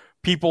shooting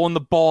people in the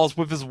balls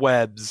with his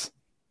webs.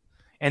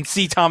 And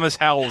C. Thomas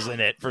Howell's in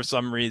it for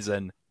some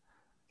reason.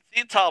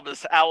 C.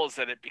 Thomas Howell's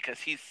in it because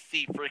he's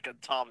C. freaking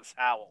Thomas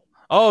Howell.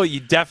 Oh, you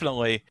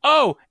definitely.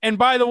 Oh, and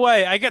by the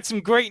way, I got some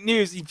great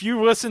news. If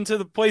you listen to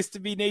the Place to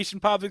Be Nation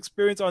Pop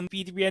Experience on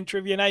PTBN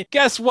Trivia Night,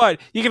 guess what?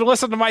 You can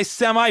listen to my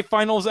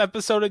semifinals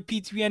episode of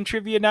PTBN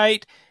Trivia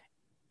Night.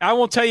 I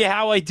won't tell you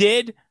how I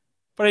did,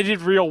 but I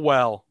did real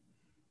well.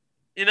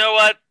 You know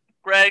what,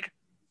 Greg?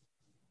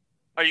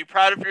 Are you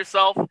proud of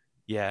yourself?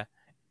 Yeah.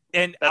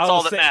 And That's I'll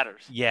all that say-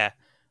 matters. Yeah.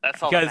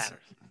 That's all that matters.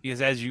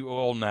 Because as you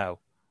all know,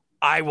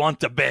 I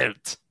want the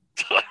belt.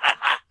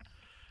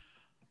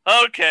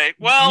 Okay,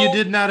 well... You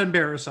did not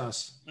embarrass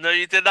us. No,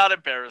 you did not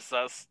embarrass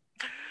us.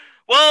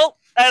 Well,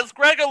 as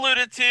Greg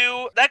alluded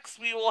to, next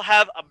we will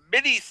have a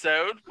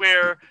mini-sode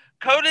where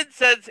Conan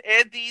sends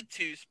Andy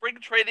to spring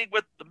training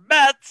with the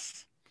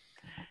Mets,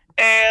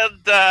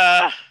 and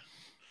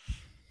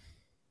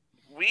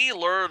we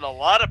learn a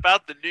lot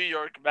about the New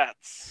York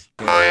Mets.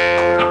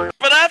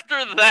 But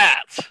after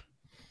that,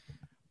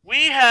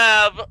 we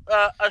have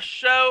a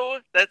show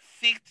that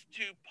seeks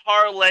to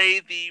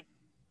parlay the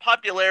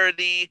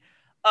popularity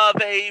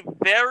of a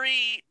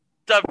very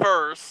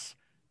diverse,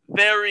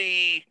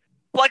 very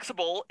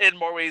flexible in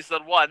more ways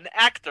than one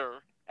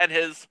actor and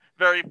his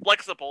very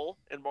flexible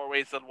in more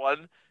ways than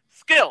one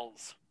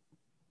skills.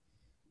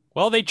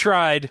 Well, they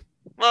tried.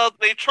 Well,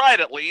 they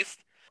tried at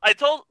least. I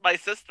told my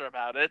sister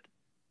about it.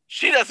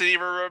 She doesn't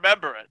even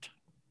remember it.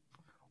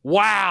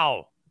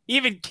 Wow.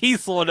 Even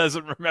Kiesel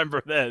doesn't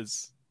remember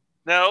this.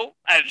 No,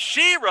 and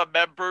she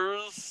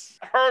remembers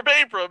Herb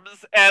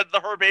Abrams and the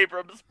Herb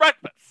Abrams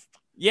breakfast.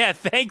 Yeah,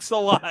 thanks a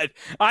lot.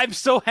 I'm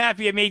so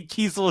happy I made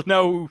Kiesel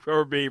know who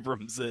Herb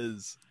Abrams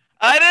is.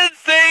 I didn't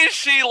say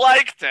she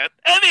liked it.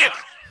 Anyway.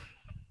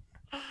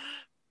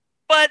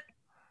 But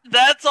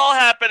that's all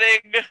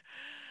happening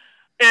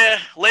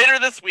later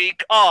this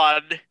week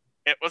on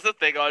It Was a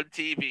Thing on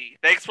TV.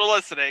 Thanks for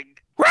listening.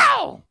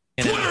 Wow!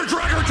 Twitter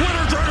tracker,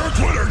 Twitter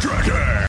tracker, Twitter tracker!